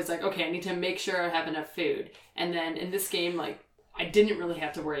always like, okay, I need to make sure I have enough food. And then in this game, like, I didn't really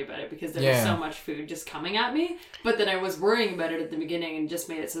have to worry about it because there was so much food just coming at me. But then I was worrying about it at the beginning and just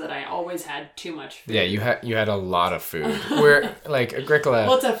made it so that I always had too much food. Yeah, you had a lot of food. Where, like, Agricola...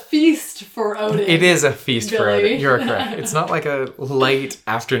 Well, it's a feast for Odin. It is a feast for Odin. You're correct. It's not like a light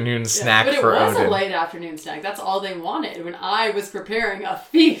afternoon snack for Odin. But it was a late afternoon snack. That's all they wanted when I was preparing a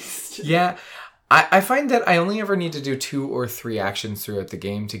feast. Yeah. I find that I only ever need to do 2 or 3 actions throughout the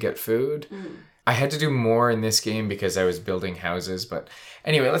game to get food. I had to do more in this game because I was building houses. But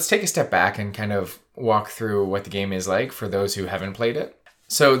anyway, let's take a step back and kind of walk through what the game is like for those who haven't played it.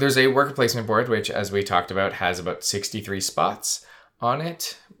 So there's a worker placement board, which, as we talked about, has about 63 spots on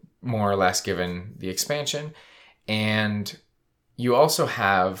it, more or less given the expansion. And you also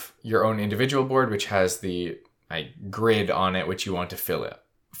have your own individual board, which has the grid on it, which you want to fill it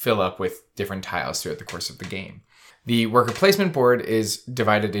fill up with different tiles throughout the course of the game. The worker placement board is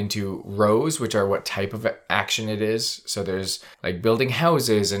divided into rows, which are what type of action it is. So there's like building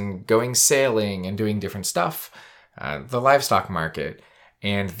houses and going sailing and doing different stuff, the livestock market.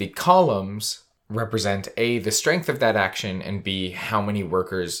 And the columns represent A, the strength of that action, and B, how many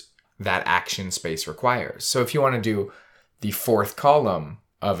workers that action space requires. So if you want to do the fourth column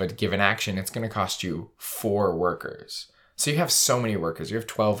of a given action, it's going to cost you 4 workers. So you have so many workers. You have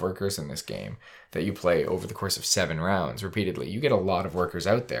 12 workers in this game that you play over the course of 7 rounds repeatedly. You get a lot of workers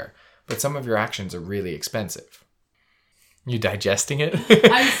out there, but some of your actions are really expensive. You digesting it?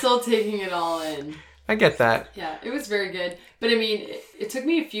 I'm still taking it all in. I get that. Yeah, it was very good. But I mean, it took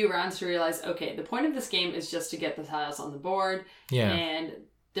me a few rounds to realize, okay, the point of this game is just to get the tiles on the board. Yeah. And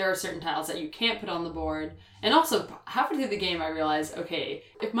there are certain tiles that you can't put on the board. And also, halfway through the game, I realized, okay,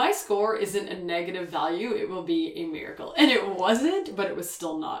 if my score isn't a negative value, it will be a miracle. And it wasn't, but it was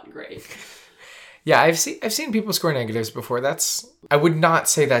still not great. Yeah, I've seen people score negatives before. I would not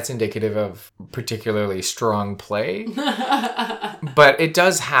say that's indicative of particularly strong play, but it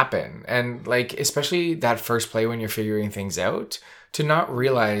does happen. And like, especially that first play when you're figuring things out, to not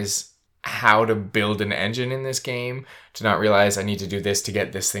realize how to build an engine in this game, to not realize I need to do this to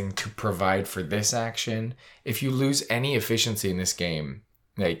get this thing to provide for this action. If you lose any efficiency in this game,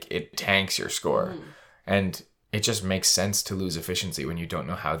 like, it tanks your score. And it just makes sense to lose efficiency when you don't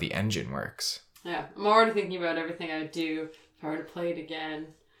know how the engine works. Yeah, I'm already thinking about everything I would do if I were to play it again.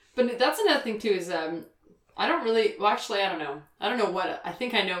 But that's another thing too, is I don't know. I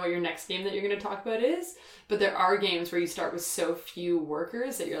think I know what your next game that you're going to talk about is, but there are games where you start with so few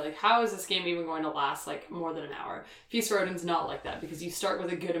workers that you're like, how is this game even going to last like more than an hour? Feast for Odin's not like that, because you start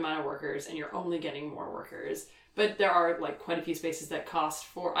with a good amount of workers and you're only getting more workers. But there are like quite a few spaces that cost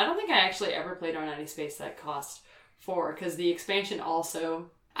 4. I don't think I actually ever played on any space that cost 4, because the expansion also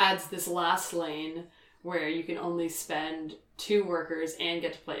adds this last lane where you can only spend 2 workers and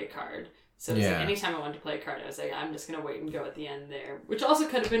get to play a card. So it's like anytime I wanted to play a card, I was like, I'm just going to wait and go at the end there. Which also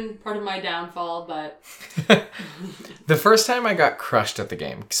could have been part of my downfall, but... The first time I got crushed at the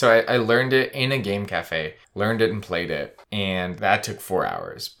game. So I learned it in a game cafe, learned it and played it, and that took 4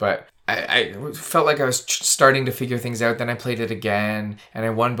 hours. But I felt like I was starting to figure things out. Then I played it again, and I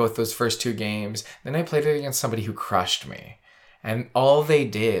won both those first 2 games. Then I played it against somebody who crushed me. And all they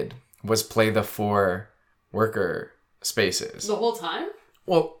did was play the 4 worker spaces. The whole time?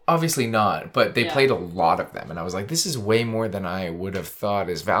 Well, obviously not, but they played a lot of them. And I was like, this is way more than I would have thought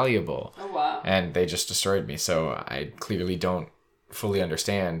is valuable. Oh, wow. And they just destroyed me. So I clearly don't fully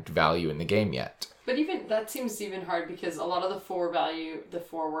understand value in the game yet. But even that seems even hard, because a lot of the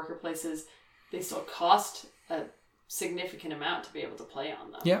 4 worker places, they still cost a significant amount to be able to play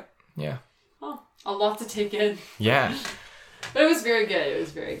on them. Yeah. Well, a lot to take in. Yeah. But it was very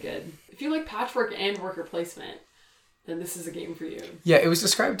good. If you like patchwork and worker placement, then this is a game for you. Yeah, it was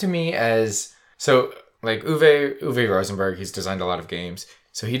described to me as... So, like, Uwe Rosenberg, he's designed a lot of games.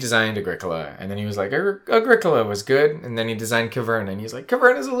 So he designed Agricola, and then he was like, Agricola was good. And then he designed Caverna, and he's like,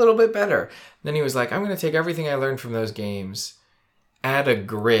 Caverna's a little bit better. And then he was like, I'm going to take everything I learned from those games, add a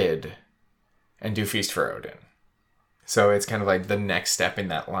grid, and do Feast for Odin. So it's kind of like the next step in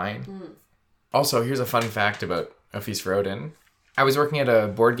that line. Also, here's a fun fact about A Feast for Odin. I was working at a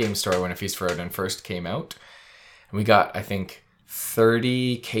board game store when A Feast for Odin first came out. And we got, I think,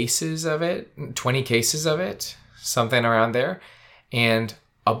 30 cases of it, 20 cases of it, something around there. And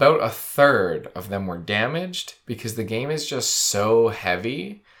about a third of them were damaged because the game is just so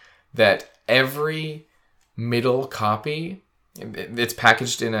heavy that every middle copy, it's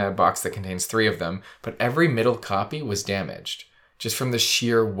packaged in a box that contains 3 of them, but every middle copy was damaged just from the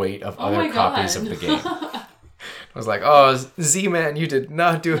sheer weight of other copies of the game. I was like, oh, Z-Man, you did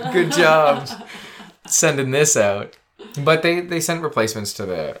not do a good job sending this out. But they sent replacements to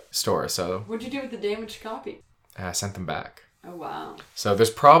the store, so... What'd you do with the damaged copy? Sent them back. Oh, wow. So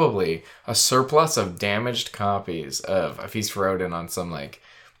there's probably a surplus of damaged copies of A Feast for Odin on some, like,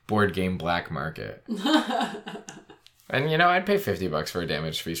 board game black market. And, you know, I'd pay $50 for a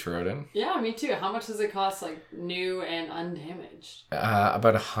damaged Feast for Odin. Yeah, me too. How much does it cost, like, new and undamaged?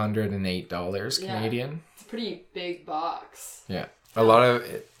 About $108 Canadian. It's a pretty big box. Yeah. A lot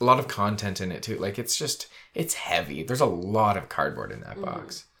of content in it, too. Like, it's heavy. There's a lot of cardboard in that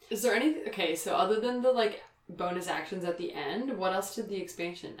box. Is there any... Okay, so other than the, like, bonus actions at the end, what else did the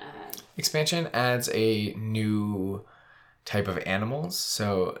expansion add? Expansion adds a new type of animals.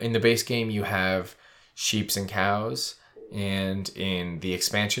 So in the base game, you have sheeps and cows. And in the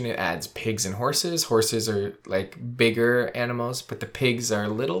expansion, it adds pigs and horses. Horses are like bigger animals, but the pigs are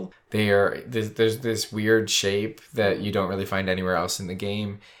little. There's this weird shape that you don't really find anywhere else in the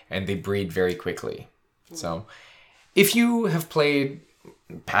game, and they breed very quickly. So if you have played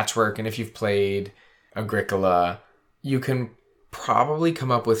Patchwork and if you've played Agricola, you can probably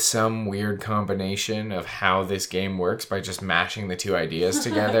come up with some weird combination of how this game works by just mashing the two ideas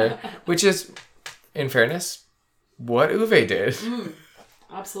together, which is, in fairness, what Uwe did.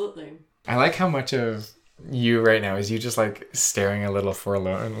 Absolutely. I like how much of you right now is you just like staring a little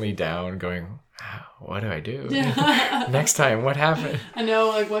forlornly down going, what do I do? Yeah. Next time, what happened? I know,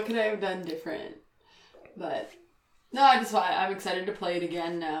 like, what could I have done different? But, no, I'm excited to play it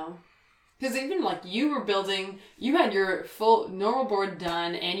again now. Because even, like, you were building, you had your full normal board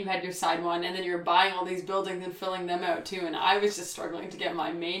done, and you had your side one, and then you were buying all these buildings and filling them out, too, and I was just struggling to get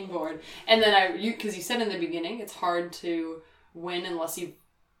my main board. And then because you said in the beginning, it's hard to win unless you,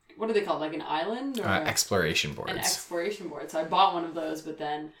 what are they called, like an island? Or exploration boards. An exploration board. So I bought one of those, but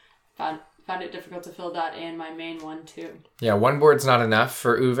then found it difficult to fill that and my main one, too. Yeah, one board's not enough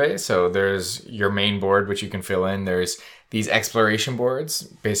for Uwe, so there's your main board, which you can fill in. There's these exploration boards,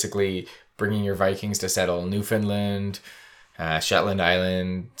 basically bringing your Vikings to settle Newfoundland, Shetland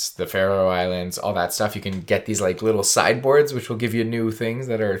Islands, the Faroe Islands, all that stuff. You can get these like little sideboards, which will give you new things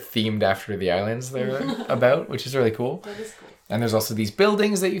that are themed after the islands they're about, which is really cool. That is cool. And there's also these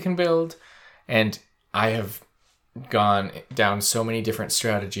buildings that you can build. And I have gone down so many different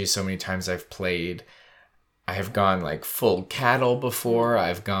strategies so many times I've played. I have gone like full cattle before.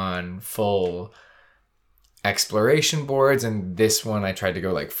 I've gone full exploration boards, and this one I tried to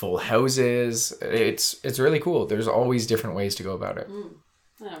go like full houses. It's really cool. There's always different ways to go about it. Oh,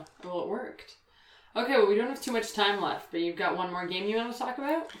 well, it worked. Okay, well, we don't have too much time left, but you've got one more game you want to talk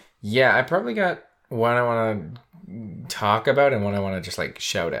about? Yeah, I probably got one I want to talk about and one I want to just like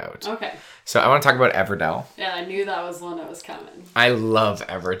shout out. Okay. So I want to talk about Everdell. Yeah, I knew that was one that was coming. I love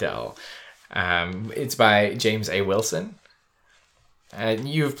Everdell. It's by James A. Wilson. And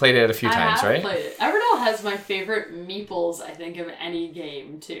you've played it a few times, right? I have played it. Everdell has my favorite meeples, I think, of any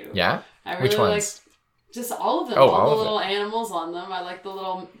game, too. Yeah? I really Which ones? Like just all of them. Oh, all the little animals on them. I like the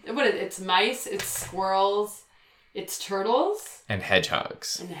little... It's mice, it's squirrels, it's turtles. And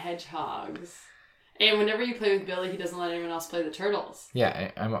hedgehogs. And hedgehogs. And whenever you play with Billy, he doesn't let anyone else play the turtles.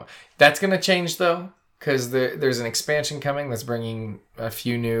 Yeah, that's going to change, though, because there's an expansion coming that's bringing a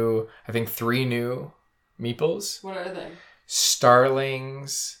few new... I think 3 new meeples. What are they?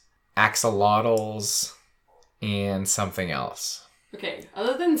 Starlings, axolotls, and something else. Okay,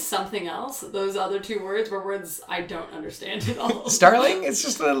 other than something else, those other 2 words were words I don't understand at all. Starling? It's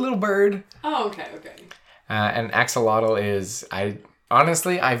just a little bird. Oh, okay. And axolotl is...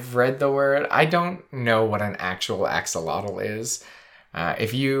 I've read the word. I don't know what an actual axolotl is.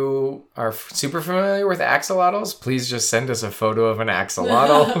 If you are super familiar with axolotls, please just send us a photo of an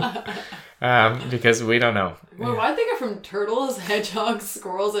axolotl. Because we don't know. Well, why think of from turtles, hedgehogs,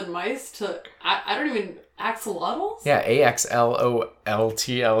 squirrels, and mice to... I don't even... Axolotls? Yeah, AXLOLTLE.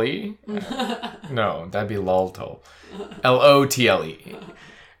 No, that'd be LOLTL. LOTLE.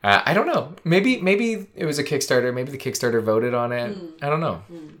 I don't know. Maybe it was a Kickstarter. Maybe the Kickstarter voted on it. I don't know.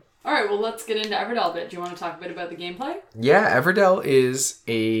 All right, well, let's get into Everdell a bit. Do you want to talk a bit about the gameplay? Yeah, Everdell is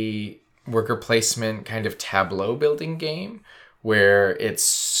a worker placement kind of tableau building game where it's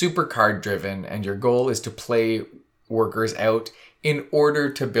super card driven and your goal is to play workers out in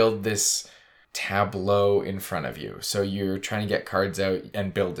order to build this tableau in front of you. So you're trying to get cards out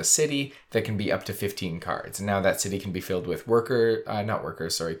and build a city that can be up to 15 cards. And now that city can be filled with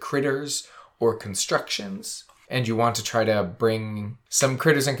critters or constructions. And you want to try to bring some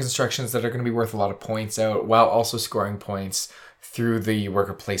critters and constructions that are going to be worth a lot of points out while also scoring points through the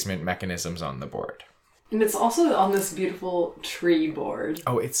worker placement mechanisms on the board. And it's also on this beautiful tree board.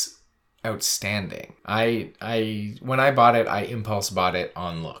 Oh, it's outstanding. I when I bought it, I impulse bought it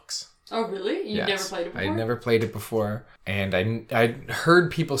on looks. Oh, really? You've never played it before? I'd never played it before. And I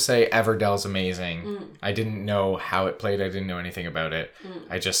heard people say Everdell's amazing. I didn't know how it played. I didn't know anything about it.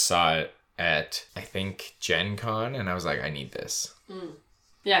 I just saw it at, I think, Gen Con, and I was like, I need this.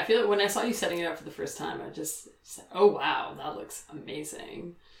 Yeah, I feel like when I saw you setting it up for the first time, I just said, oh, wow, that looks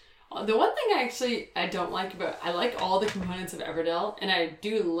amazing. The one thing I don't like I like all the components of Everdell, and I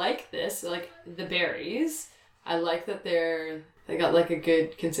do like this, like the berries. I like that they got like a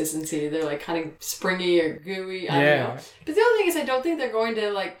good consistency. They're like kind of springy or gooey. I don't know. But the other thing is I don't think they're going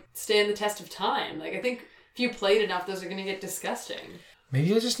to like stand the test of time. Like I think if you played enough, those are going to get disgusting. Maybe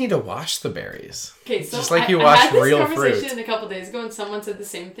you just need to wash the berries. Okay, so just like you wash real fruit. I had this conversation a couple days ago, and someone said the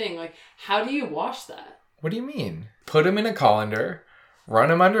same thing. Like, how do you wash that? What do you mean? Put them in a colander, run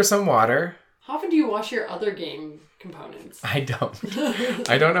them under some water. How often do you wash your other game components? I don't.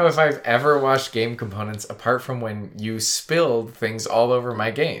 I don't know if I've ever washed game components apart from when you spilled things all over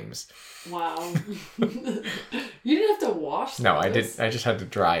my games. Wow. You didn't have to wash those. No, I did. I just had to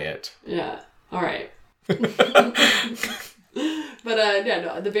dry it. Yeah. All right. But yeah,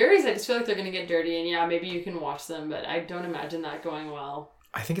 no, the berries, I just feel like they're going to get dirty, and yeah, maybe you can wash them, but I don't imagine that going well.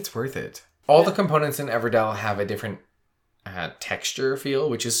 I think it's worth it. All the components in Everdell have a different texture feel,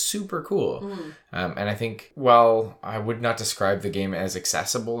 which is super cool. And I think, while I would not describe the game as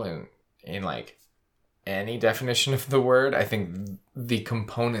accessible in like any definition of the word, I think the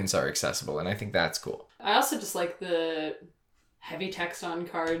components are accessible, and I think that's cool. I also just like the heavy text on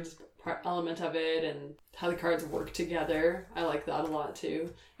cards element of it, and how the cards work together. I like that a lot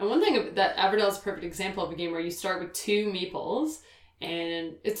too. And one thing that Everdell is a perfect example of a game where you start with 2 meeples,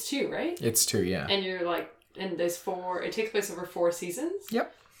 and it's 2, right? It's 2, yeah. And you're like, and there's 4, it takes place over 4 seasons.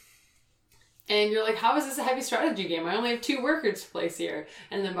 Yep. And you're like, how is this a heavy strategy game? I only have 2 workers to place here.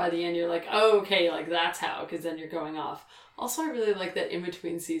 And then by the end, you're like, oh, okay, like that's how, because then you're going off. Also, I really like that in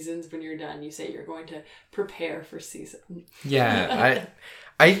between seasons, when you're done, you say you're going to prepare for season. Yeah,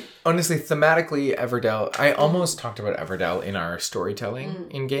 I honestly, thematically, Everdell, I almost talked about Everdell in our storytelling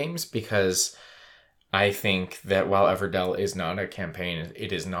in games, because I think that while Everdell is not a campaign,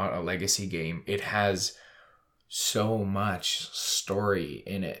 it is not a legacy game, it has so much story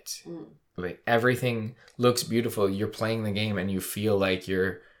in it. Like, everything looks beautiful. You're playing the game and you feel like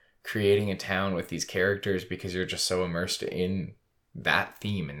you're creating a town with these characters because you're just so immersed in that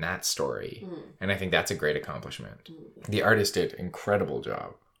theme and that story. And I think that's a great accomplishment. The artist did an incredible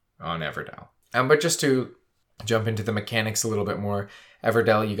job on Everdell. But just to jump into the mechanics a little bit more,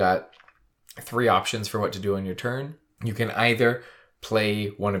 Everdell, you got 3 options for what to do on your turn. You can either play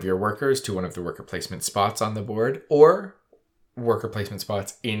one of your workers to one of the worker placement spots on the board, or worker placement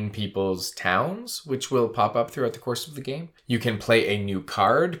spots in people's towns, which will pop up throughout the course of the game. You can play a new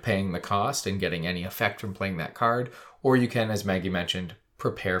card, paying the cost and getting any effect from playing that card, or you can, as Maggie mentioned,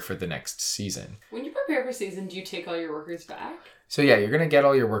 prepare for the next season. When you prepare for season, do you take all your workers back? So yeah, you're going to get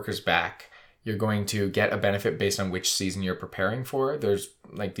all your workers back. You're going to get a benefit based on which season you're preparing for. There's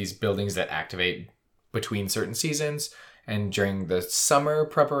like these buildings that activate between certain seasons, and during the summer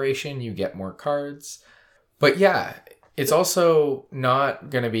preparation, you get more cards. But yeah, it's also not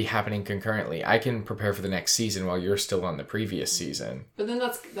going to be happening concurrently. I can prepare for the next season while you're still on the previous season. But then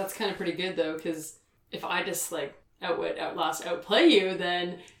that's kind of pretty good, though, because if I just like outwit, outlast, outplay you,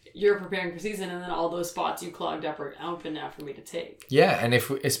 then you're preparing for season, and then all those spots you clogged up are open now for me to take. Yeah, and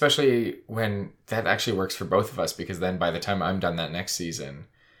especially when that actually works for both of us, because then by the time I'm done that next season,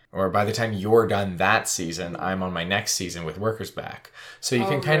 or by the time you're done that season, I'm on my next season with workers back. So you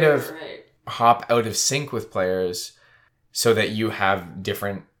can kind of hop out of sync with players, so that you have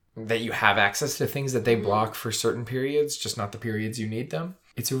access to things that they block for certain periods, just not the periods you need them.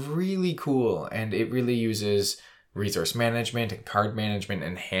 It's really cool, and it really uses resource management and card management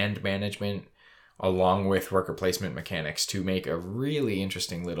and hand management along with worker placement mechanics to make a really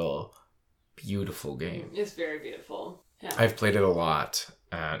interesting little beautiful game. It's very beautiful. Yeah. I've played it a lot.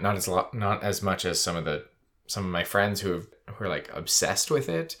 Not as much as some of my friends who are like obsessed with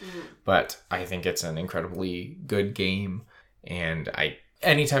it, but I think it's an incredibly good game. And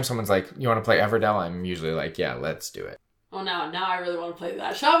anytime someone's like, you want to play Everdell, I'm usually like, yeah, let's do it. Oh, now I really want to play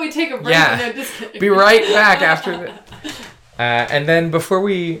that. Shall we take a break? Yeah, be right back after that. And then before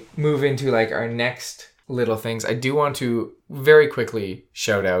we move into like our next little things, I do want to very quickly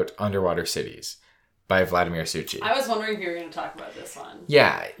shout out Underwater Cities by Vladimir Suchy. I was wondering if you were going to talk about this one.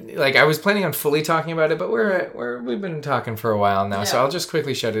 Yeah, like I was planning on fully talking about it, but we've been talking for a while now, so I'll just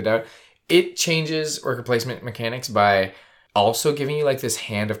quickly shout it out. It changes worker placement mechanics by also giving you like this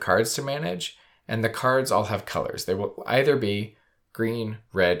hand of cards to manage. And the cards all have colors. They will either be green,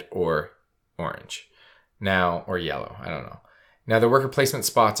 red, or orange. Now, or yellow. I don't know. Now, the worker placement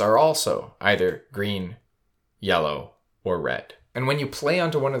spots are also either green, yellow, or red. And when you play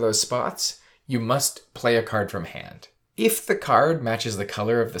onto one of those spots, you must play a card from hand. If the card matches the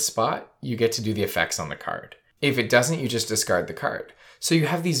color of the spot, you get to do the effects on the card. If it doesn't, you just discard the card. So you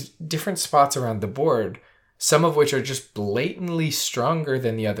have these different spots around the board, some of which are just blatantly stronger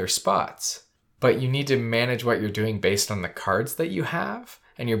than the other spots. But you need to manage what you're doing based on the cards that you have.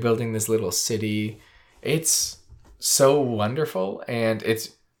 And you're building this little city. It's so wonderful. And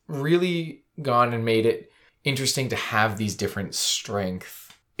it's really gone and made it interesting to have these different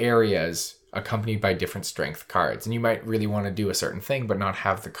strength areas accompanied by different strength cards. And you might really want to do a certain thing, but not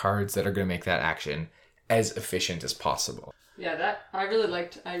have the cards that are going to make that action as efficient as possible. Yeah, I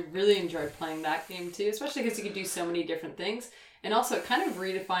really enjoyed playing that game too, especially because you could do so many different things. And also it kind of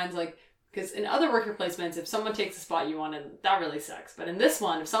redefines, like, because in other worker placements, if someone takes the spot you wanted, that really sucks. But in this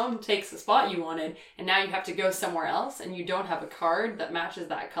one, if someone takes the spot you wanted and now you have to go somewhere else and you don't have a card that matches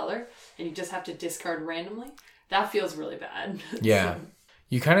that color and you just have to discard randomly, that feels really bad. Yeah.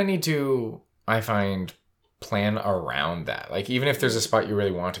 You kind of need to, I find, plan around that. Like, even if there's a spot you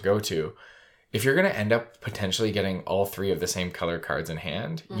really want to go to, if you're going to end up potentially getting all 3 of the same color cards in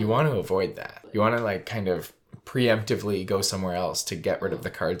hand, you want to avoid that. You want to, like, kind of preemptively go somewhere else to get rid of the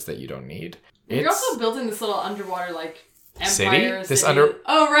cards that you don't need. You're also building this little underwater, like, empire city.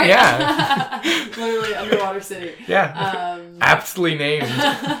 Oh, right. Yeah. Literally underwater city. Yeah. Aptly named.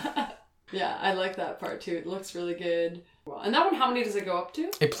 Yeah, I like that part too. It looks really good. And that one, how many does it go up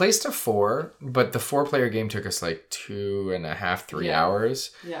to? It plays to 4, but the 4-player game took us like 2.5, 3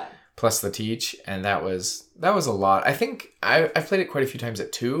 hours. Yeah. Plus the teach, and that was a lot. I think I've played it quite a few times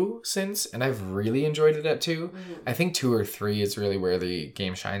at 2 since, and I've really enjoyed it at 2. Mm-hmm. I think 2 or 3 is really where the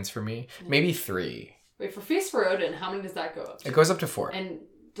game shines for me. Yeah. Maybe 3. Wait, for Feast for Odin, how many does that go up to? It goes up to 4. And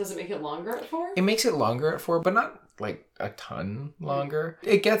does it make it longer at 4? It makes it longer at 4, but not like a ton longer. Mm-hmm.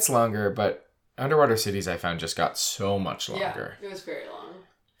 It gets longer, but Underwater Cities I found just got so much longer. Yeah, it was very long.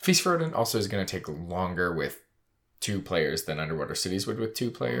 Feast for Odin also is going to take longer with 2 players than Underwater Cities would with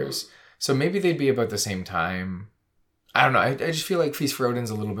 2 players. Mm-hmm. So maybe they'd be about the same time. I don't know. I just feel like Feast for Odin's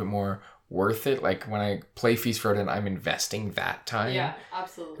a little bit more worth it. Like, when I play Feast for Odin, I'm investing that time. Yeah,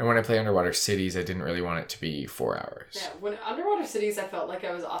 absolutely. And when I play Underwater Cities, I didn't really want it to be 4 hours. Yeah, when Underwater Cities, I felt like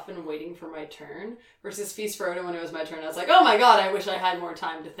I was often waiting for my turn. Versus Feast for Odin, when it was my turn, I was like, oh my god, I wish I had more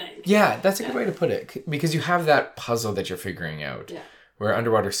time to think. Yeah, that's a good way to put it. Because you have that puzzle that you're figuring out. Yeah. Where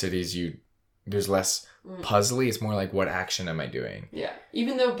Underwater Cities, there's less puzzly. It's more like, what action am I doing? Yeah.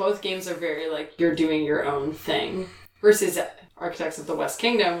 Even though both games are very, like, you're doing your own thing. Versus Architects of the West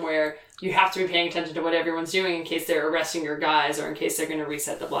Kingdom, where you have to be paying attention to what everyone's doing in case they're arresting your guys or in case they're going to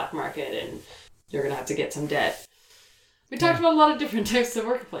reset the black market and you're going to have to get some debt. We talked about a lot of different types of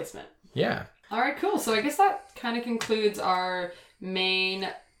worker placement. Yeah. All right, cool. So I guess that kind of concludes our main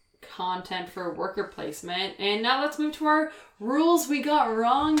content for worker placement. And now let's move to our rules we got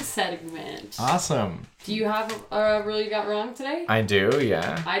wrong segment. Awesome. Do you have a rule you got wrong today? I do,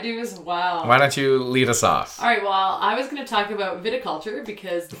 yeah. I do as well. Why don't you lead us off? All right, well, I was going to talk about viticulture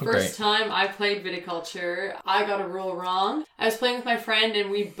because the first time I played viticulture, I got a rule wrong. I was playing with my friend and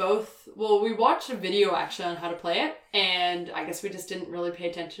we watched a video actually on how to play it, and I guess we just didn't really pay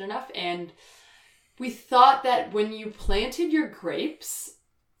attention enough, and we thought that when you planted your grapes,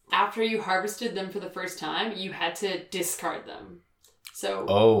 after you harvested them for the first time, you had to discard them.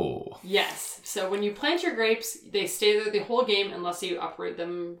 So, yes. So when you plant your grapes, they stay there the whole game unless you uproot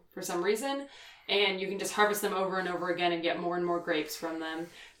them for some reason. And you can just harvest them over and over again and get more and more grapes from them.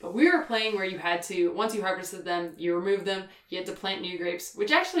 But we were playing where you had to, once you harvested them, you removed them, you had to plant new grapes,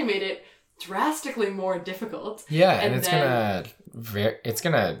 which actually made it drastically more difficult. Yeah, and it's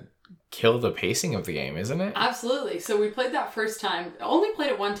gonna kill the pacing of the game, isn't it? Absolutely. So we played that first time. Only played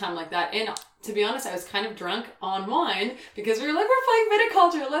it one time like that. And to be honest, I was kind of drunk on wine because we were like, we're playing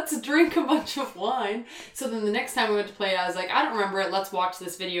viticulture. Let's drink a bunch of wine. So then the next time we went to play, I was like, I don't remember it. Let's watch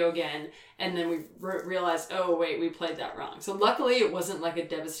this video again. And then we realized, oh, wait, we played that wrong. So luckily it wasn't like a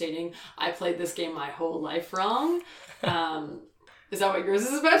devastating, I played this game my whole life wrong. Is that what yours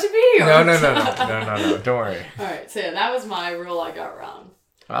is about to be? No. Don't worry. All right. So yeah, that was my rule I got wrong.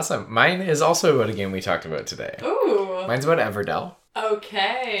 Awesome. Mine is also about a game we talked about today. Ooh. Mine's about Everdell.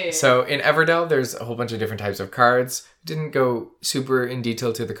 Okay. So in Everdell, there's a whole bunch of different types of cards. Didn't go super in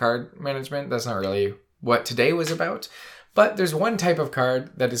detail to the card management. That's not really what today was about. But there's one type of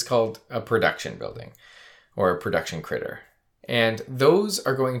card that is called a production building or a production critter. And those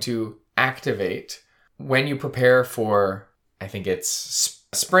are going to activate when you prepare for, I think it's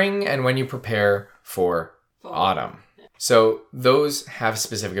spring, and when you prepare for autumn. So those have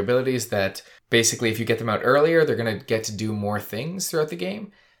specific abilities that basically if you get them out earlier, they're going to get to do more things throughout the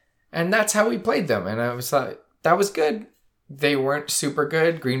game. And that's how we played them. And I was like, that was good. They weren't super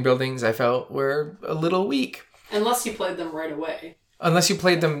good. Green buildings, I felt, were a little weak. Unless you played them right away. Unless you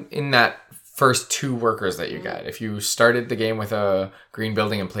played them in that first 2 workers that you got. If you started the game with a green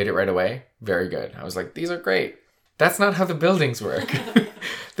building and played it right away, very good. I was like, these are great. That's not how the buildings work.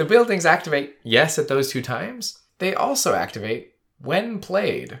 The buildings activate, yes, at those 2 times. They also activate when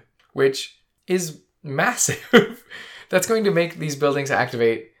played, which is massive. That's going to make these buildings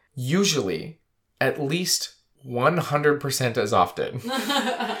activate usually at least 100% as often.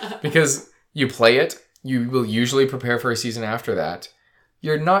 Because you play it, you will usually prepare for a season after that.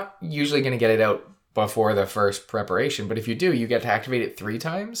 You're not usually going to get it out before the first preparation. But if you do, you get to activate it 3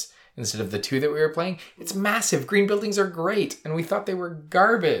 times instead of the 2 that we were playing. It's massive. Green buildings are great, and we thought they were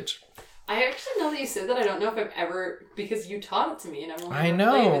garbage. I actually know that you said that. I don't know if I've ever, because you taught it to me and I've only I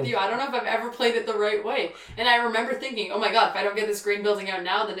know. played with you. I don't know if I've ever played it the right way. And I remember thinking, oh my god, if I don't get this green building out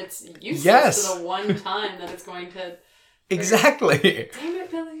now, then it's useless to the one time that it's going to... Exactly. Damn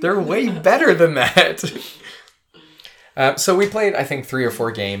it, Billy. They're way better than that. So we played, I think, 3 or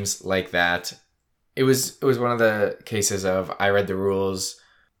 4 games like that. It was one of the cases of I read the rules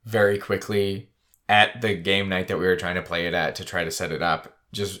very quickly at the game night that we were trying to play it at to try to set it up.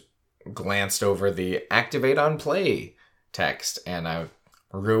 Just glanced over the activate on play text, and I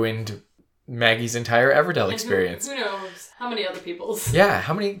ruined Maggie's entire Everdell experience. Who knows? How many other people's? Yeah,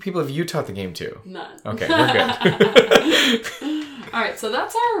 how many people have you taught the game to? None. Okay, we're good. Alright, so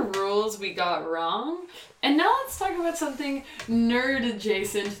that's our rules we got wrong. And now let's talk about something nerd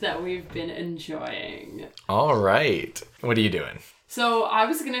adjacent that we've been enjoying. All right. What are you doing? So I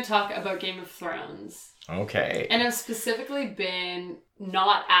was going to talk about Game of Thrones. Okay. And I've specifically been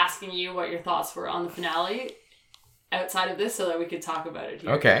not asking you what your thoughts were on the finale outside of this so that we could talk about it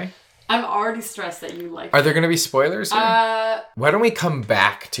here. Okay. I'm already stressed that you like Are there going to be spoilers here? Why don't we come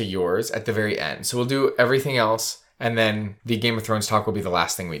back to yours at the very end? So we'll do everything else, and then the Game of Thrones talk will be the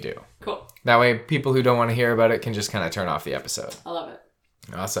last thing we do. Cool. That way, people who don't want to hear about it can just kind of turn off the episode. I love it.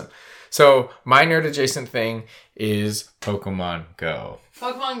 Awesome. So my nerd adjacent thing is Pokemon Go.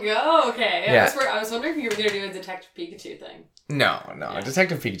 Pokemon Go? Okay. Yeah. I was wondering if you were going to do a Detective Pikachu thing. No. Yeah.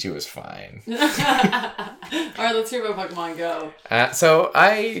 Detective Pikachu was fine. Alright, let's hear about Pokemon Go. So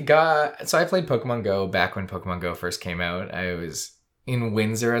I played Pokemon Go back when Pokemon Go first came out. I was in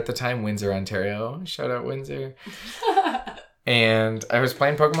Windsor at the time, Windsor, Ontario. Shout out Windsor. And I was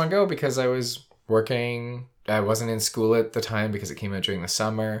playing Pokemon Go because I was working. I wasn't in school at the time because it came out during the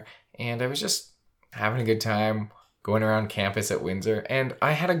summer. And I was just having a good time going around campus at Windsor. And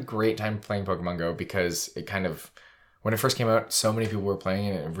I had a great time playing Pokemon Go because it kind of, when it first came out, so many people were playing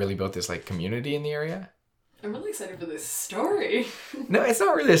it and it really built this like community in the area. I'm really excited for this story. No, it's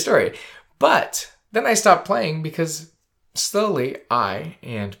not really a story. But then I stopped playing because slowly I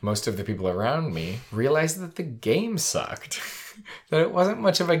and most of the people around me realized that the game sucked. That it wasn't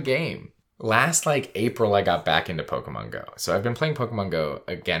much of a game. Last April, I got back into Pokemon Go. So I've been playing Pokemon Go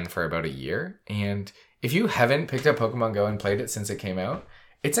again for about a year. And if you haven't picked up Pokemon Go and played it since it came out,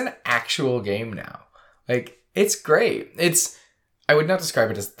 it's an actual game now. It's great. I would not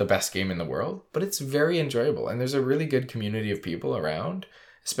describe it as the best game in the world, but it's very enjoyable. And there's a really good community of people around,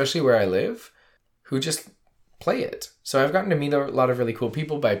 especially where I live, who just play it. So I've gotten to meet a lot of really cool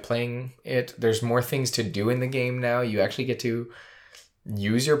people by playing it. There's more things to do in the game now. You actually get to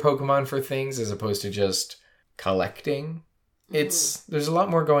use your Pokemon for things as opposed to just collecting. There's a lot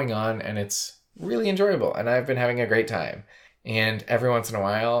more going on, and it's really enjoyable, and I've been having a great time. And every once in a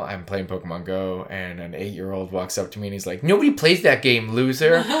while, I'm playing Pokemon Go, and an 8-year-old walks up to me and he's like, "Nobody plays that game,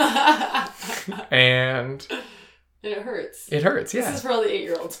 loser." And it hurts. It hurts, yeah. This is for all the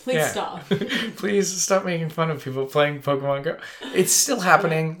 8-year-olds. Please stop. Please stop making fun of people playing Pokemon Go. It's still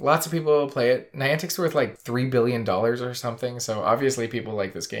happening. Lots of people play it. Niantic's worth $3 billion or something, so obviously people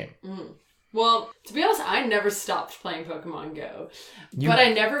like this game. Well, to be honest, I never stopped playing Pokemon Go. But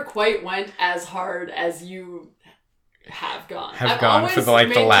I never quite went as hard as you have gone. I've gone for the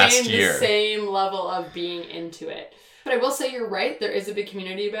last year. The same level of being into it. But I will say you're right. There is a big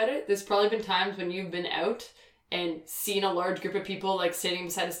community about it. There's probably been times when you've been out and seen a large group of people standing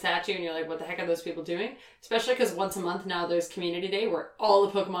beside a statue and you're like, what the heck are those people doing? Especially because once a month now there's Community Day where all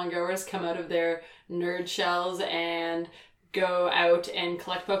the Pokemon goers come out of their nerd shells and go out and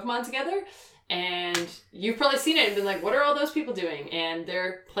collect Pokemon together. And you've probably seen it and been like, what are all those people doing? And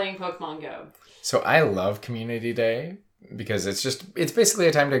they're playing Pokemon Go. So I love Community Day because it's basically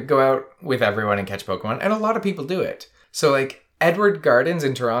a time to go out with everyone and catch Pokemon. And a lot of people do it. So Edward Gardens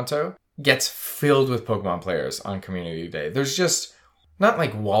in Toronto gets filled with Pokemon players on Community Day. There's just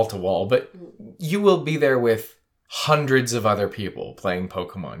not wall to wall, but you will be there with hundreds of other people playing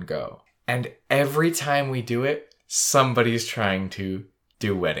Pokemon Go. And every time we do it, somebody's trying to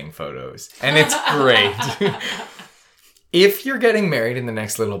do wedding photos. And it's great. If you're getting married in the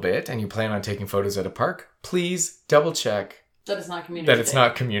next little bit and you plan on taking photos at a park, please double check that it's not Community Day. That it's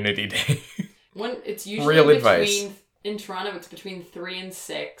not Community Day. When it's usually real advice. In Toronto, it's between 3 and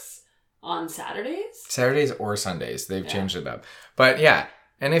 6 on Saturdays. Saturdays or Sundays. They've changed it up. But yeah,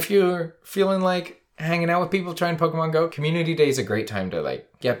 and if you're feeling like hanging out with people trying Pokemon Go, Community Day is a great time to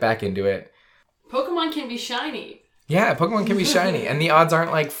get back into it. Pokemon can be shiny. Yeah, Pokemon can be shiny. And the odds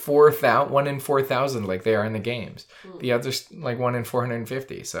aren't 1 in 4,000 like they are in the games. The odds are 1 in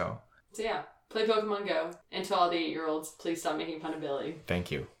 450, so. So yeah, Play Pokemon Go. And to all the 8-year-olds, please stop making fun of Billy.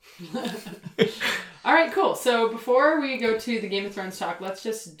 Thank you. All right, cool. So before we go to the Game of Thrones talk, let's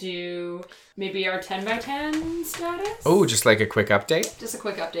just do maybe our 10 by 10 status. Oh, just like a quick update? Just a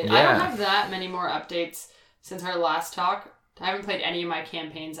quick update. Yeah. I don't have that many more updates since our last talk. I haven't played any of my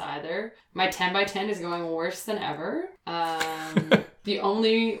campaigns either. My 10 by 10 is going worse than ever. The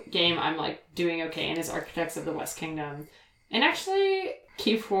only game I'm like doing okay in is Architects of the West Kingdom. And actually,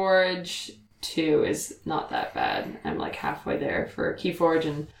 Keyforge 2 is not that bad. I'm like halfway there for Keyforge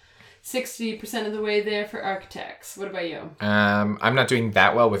and 60% of the way there for Architects. What about you? I'm not doing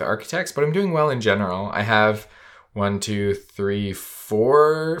that well with Architects, but I'm doing well in general. I have 5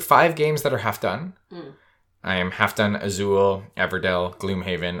 games that are half done. I am half done Azul, Everdell,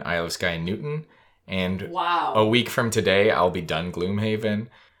 Gloomhaven, Isle of Skye, and Newton. And wow. A week from today, I'll be done Gloomhaven.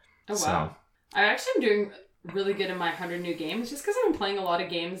 Oh, wow. I actually am doing really good in my 100 new games just because I've been playing a lot of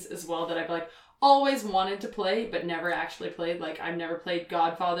games as well that I've like always wanted to play but never actually played. Like I've never played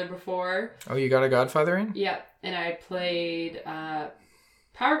Godfather before. Oh, you got a Godfather in? Yeah, and I played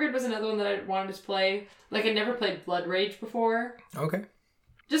Power Grid was another one that I wanted to play. Like I never played Blood Rage before. Okay.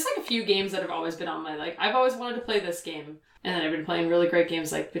 Just like a few games that have always been on my like I've always wanted to play this game. And then I've been playing really great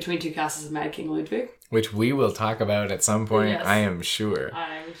games like Between Two Castles and Mad King Ludwig. Which we will talk about at some point, yes. I am sure.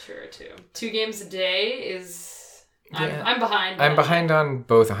 I'm sure too. 2 games a day is... Yeah. I'm behind. I'm behind on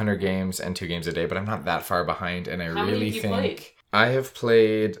both 100 games and 2 games a day, but I'm not that far behind. And I How really many have you think... played? I have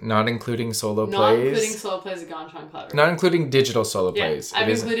played, not including solo plays. Not including solo plays of Gone Clever. Not including digital solo plays. I've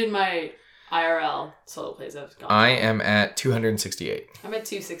included my IRL solo plays of Gone I am at 268. I'm at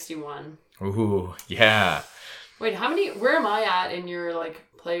 261. Ooh, yeah. Wait, where am I at in your, like,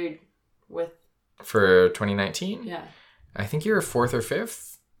 played with? For 2019? Yeah. I think you're 4th or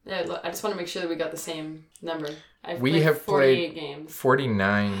 5th. Yeah, look, I just want to make sure that we got the same number. We have 48 games.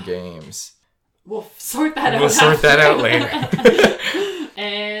 49 games. We'll sort that out. We'll sort that out later.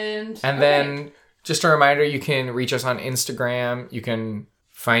 And then, just a reminder, you can reach us on Instagram. You can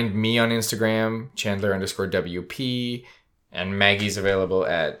find me on Instagram, Chandler_WP. And Maggie's available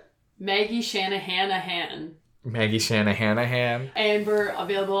at... Maggie Shanahan. Maggie Shanahan. And we're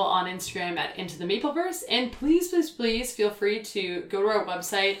available on Instagram at Into the Mapleverse. And please, please, please feel free to go to our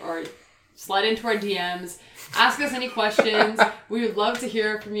website or slide into our DMs. Ask us any questions. We would love to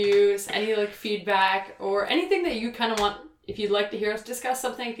hear from you. Any like feedback or anything that you kind of want. If you'd like to hear us discuss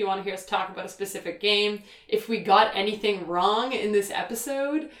something, if you want to hear us talk about a specific game, if we got anything wrong in this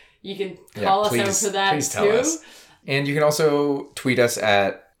episode, you can call us out for that please tell us. And you can also tweet us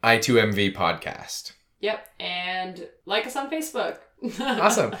at I2MV Podcast. Yep, and like us on Facebook.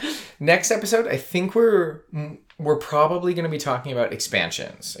 Awesome. Next episode, I think we're probably going to be talking about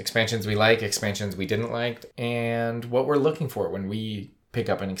expansions. Expansions we like, expansions we didn't like, and what we're looking for when we pick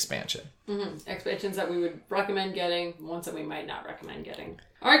up an expansion. Mm-hmm. Expansions that we would recommend getting, ones that we might not recommend getting.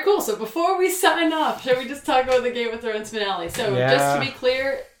 All right, cool. So before we sign off, shall we just talk about the Game of Thrones finale? So just to be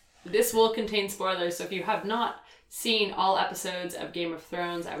clear, this will contain spoilers. So if you have not seen all episodes of Game of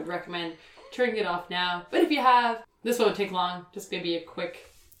Thrones, I would recommend turning it off now. But if you have, this won't take long. Just maybe a quick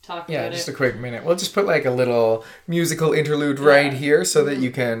talk about it. Yeah, just a quick minute. We'll just put like a little musical interlude right here so that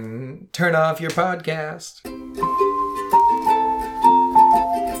you can turn off your podcast.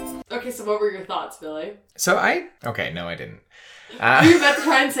 Okay, so what were your thoughts, Billy? Okay, no, I didn't. Were you about to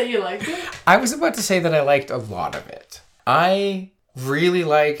try and say you liked it? I was about to say that I liked a lot of it. I really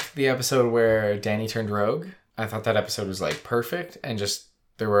liked the episode where Dany turned rogue. I thought that episode was like perfect and just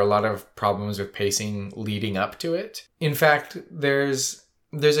there were a lot of problems with pacing leading up to it. In fact, there's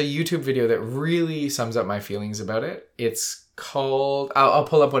a YouTube video that really sums up my feelings about it. It's called... I'll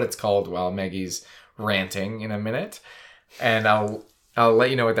pull up what it's called while Maggie's ranting in a minute. And I'll let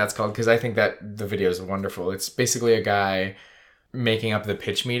you know what that's called because I think that the video is wonderful. It's basically a guy making up the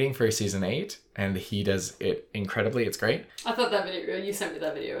pitch meeting for season 8 and he does it incredibly. It's great. I thought that video, you sent me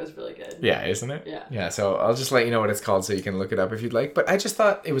that video, it was really good. Yeah, isn't it? Yeah. Yeah, so I'll just let you know what it's called so you can look it up if you'd like. But I just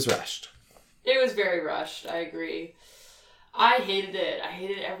thought it was rushed. It was very rushed, I agree. I hated it. I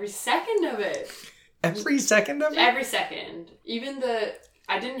hated every second of it. Every second of it? Every second.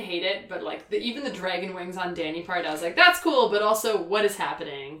 I didn't hate it, but like even the dragon wings on Dany part, I was like, that's cool, but also what is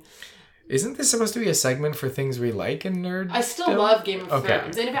happening? Isn't this supposed to be a segment for things we like in Nerd? I still love Game of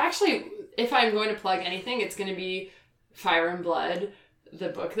Thrones. And if I'm going to plug anything, it's going to be Fire and Blood, the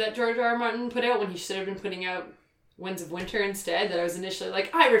book that George R. R. Martin put out when he should have been putting out Winds of Winter instead. That I was initially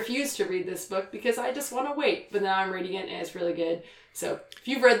like, I refuse to read this book because I just want to wait. But now I'm reading it and it's really good. So if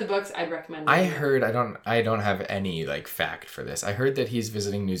you've read the books, I'd recommend it. I heard, I don't have any like fact for this. I heard that he's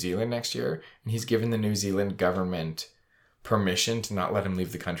visiting New Zealand next year and he's given the New Zealand government permission to not let him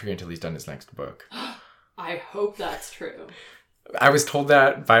leave the country until he's done his next book. I hope that's true. I was told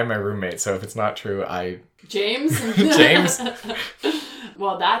that by my roommate, so if it's not true, James? James?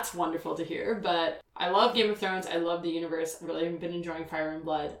 Well, that's wonderful to hear, but I love Game of Thrones. I love the universe. I've really been enjoying Fire and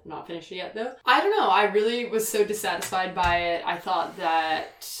Blood. Not finished it yet, though. I don't know. I really was so dissatisfied by it. I thought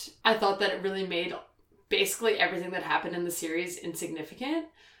that it really made basically everything that happened in the series insignificant.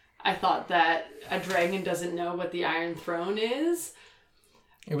 I thought that a dragon doesn't know what the Iron Throne is.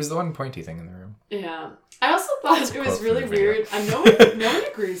 It was the one pointy thing in the room. Yeah. I also thought it was really weird. I know no one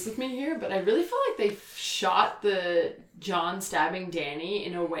agrees with me here, but I really feel like they shot the Jon stabbing Dany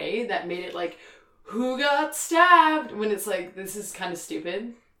in a way that made it like, who got stabbed? When it's like, this is kind of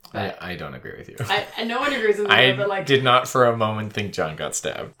stupid. I don't agree with you. And no one agrees with me, but like... I did not for a moment think Jon got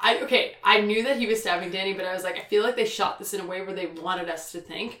stabbed. I knew that he was stabbing Dany, but I was like, I feel like they shot this in a way where they wanted us to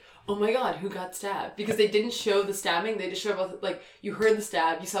think, oh my god, who got stabbed? Because they didn't show the stabbing, they just showed both, like, you heard the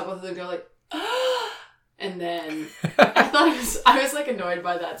stab, you saw both of them go like, ah! And then I was like annoyed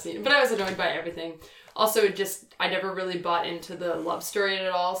by that scene, but I was annoyed by everything. Also, I never really bought into the love story at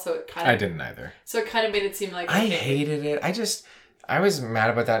all, so it kind of... I didn't either. So it kind of made it seem like... I hated it. I was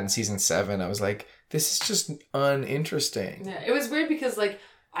mad about that in season 7. I was like, this is just uninteresting. Yeah, it was weird because, like,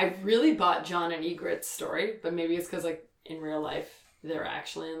 I really bought Jon and Ygritte's story, but maybe it's because, like, in real life, they're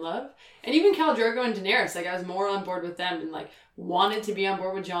actually in love. And even Khal Drogo and Daenerys, like, I was more on board with them and, like, wanted to be on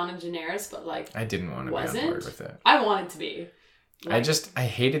board with Jon and Daenerys, but, like, I didn't want to be on board with it. I wanted to be. Like, I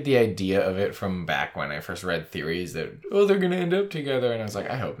hated the idea of it from back when I first read theories that, oh, they're going to end up together. And I was like,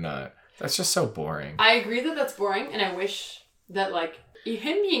 I hope not. That's just so boring. I agree that that's boring, and I wish that, like,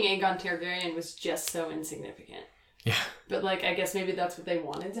 him being Aegon Targaryen was just so insignificant. Yeah. But, like, I guess maybe that's what they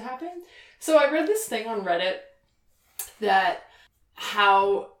wanted to happen. So I read this thing on Reddit that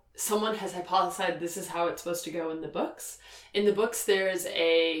how someone has hypothesized this is how it's supposed to go in the books. In the books, there's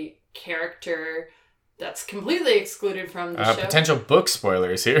a character that's completely excluded from the show. Potential book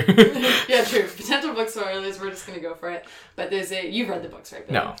spoilers here. Yeah, true. Potential book spoilers. We're just going to go for it. But you've read the books, right,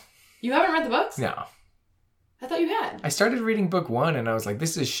 Billy? No. You haven't read the books? No. I thought you had. I started reading book 1 and I was like,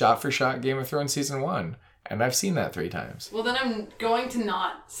 this is shot for shot Game of Thrones season 1. And I've seen that 3 times. Well, then I'm going to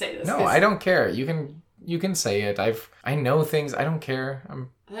not say this. No, I don't care. You can say it. I know things. I don't care.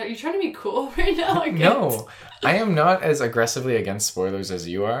 Are you trying to be cool right now? No, I am not as aggressively against spoilers as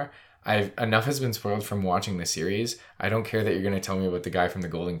you are. Enough has been spoiled from watching the series. I don't care that you're going to tell me about the guy from the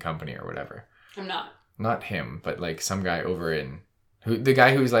Golden Company or whatever. I'm not. Not him, but like some guy over in... the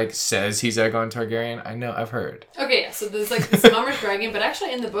guy who's like says he's Aegon Targaryen. I know, I've heard. Okay, yeah, so there's like this Mummer's dragon, but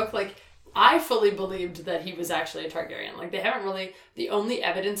actually in the book, like, I fully believed that he was actually a Targaryen. Like, they haven't really... The only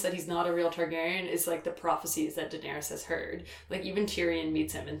evidence that he's not a real Targaryen is, like, the prophecies that Daenerys has heard. Like, even Tyrion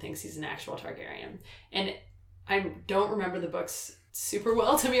meets him and thinks he's an actual Targaryen. And I don't remember the books super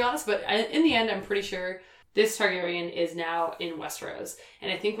well, to be honest, but in the end, I'm pretty sure this Targaryen is now in Westeros.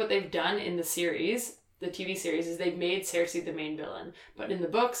 And I think what they've done in the series, the TV series, is they've made Cersei the main villain. But in the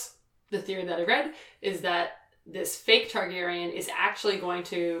books, the theory that I read is that this fake Targaryen is actually going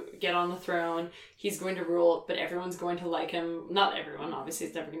to get on the throne. He's going to rule, but everyone's going to like him. Not everyone, obviously,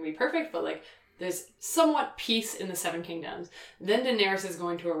 it's never going to be perfect, but like there's somewhat peace in the Seven Kingdoms. Then Daenerys is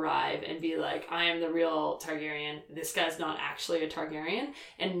going to arrive and be like, I am the real Targaryen. This guy's not actually a Targaryen,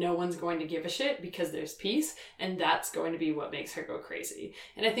 and no one's going to give a shit because there's peace, and that's going to be what makes her go crazy.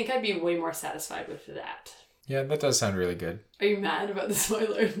 And I think I'd be way more satisfied with that. Yeah, that does sound really good. Are you mad about the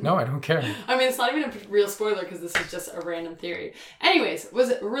spoiler? No, I don't care. I mean, it's not even a real spoiler because this is just a random theory. Anyways,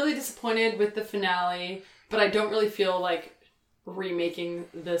 was really disappointed with the finale, but I don't really feel like remaking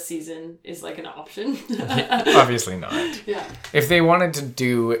the season is like an option. Obviously not. Yeah. If they wanted to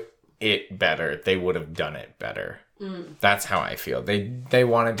do it better, they would have done it better. That's how I feel. They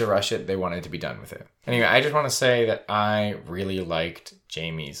wanted to rush it. They wanted to be done with it. Anyway, I just want to say that I really liked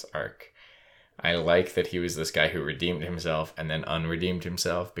Jaime's arc. I like that he was this guy who redeemed himself and then unredeemed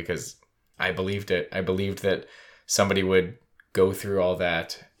himself because I believed it. I believed that somebody would go through all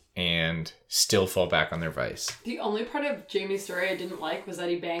that and still fall back on their vice. The only part of Jaime's story I didn't like was that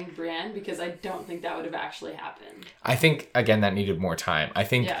he banged Brienne because I don't think that would have actually happened. I think, again, that needed more time. I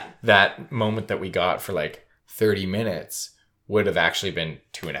think that moment that we got for like 30 minutes would have actually been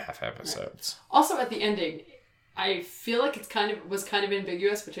 2.5 episodes. Right. Also, at the ending, I feel like was kind of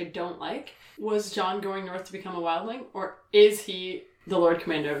ambiguous, which I don't like. Was Jon going north to become a wildling, or is he the Lord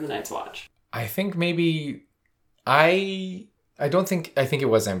Commander of the Night's Watch? I think maybe... I think it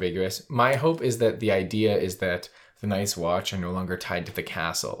was ambiguous. My hope is that the idea is that the Night's Watch are no longer tied to the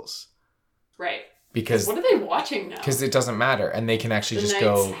castles. Right. Because what are they watching now? Because it doesn't matter, and they can actually just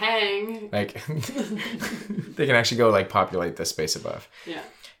go hang. Like they can actually go like populate the space above. Yeah.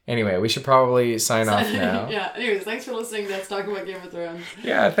 Anyway, we should probably sign off now. Yeah. Anyways, thanks for listening to us talk about Game of Thrones.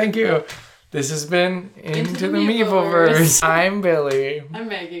 Yeah, thank you. This has been Into the Meepleverse. I'm Billy. I'm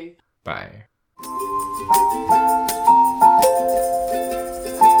Maggie. Bye.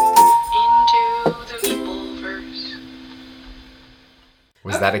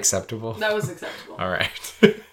 Was that acceptable? That was acceptable. All right.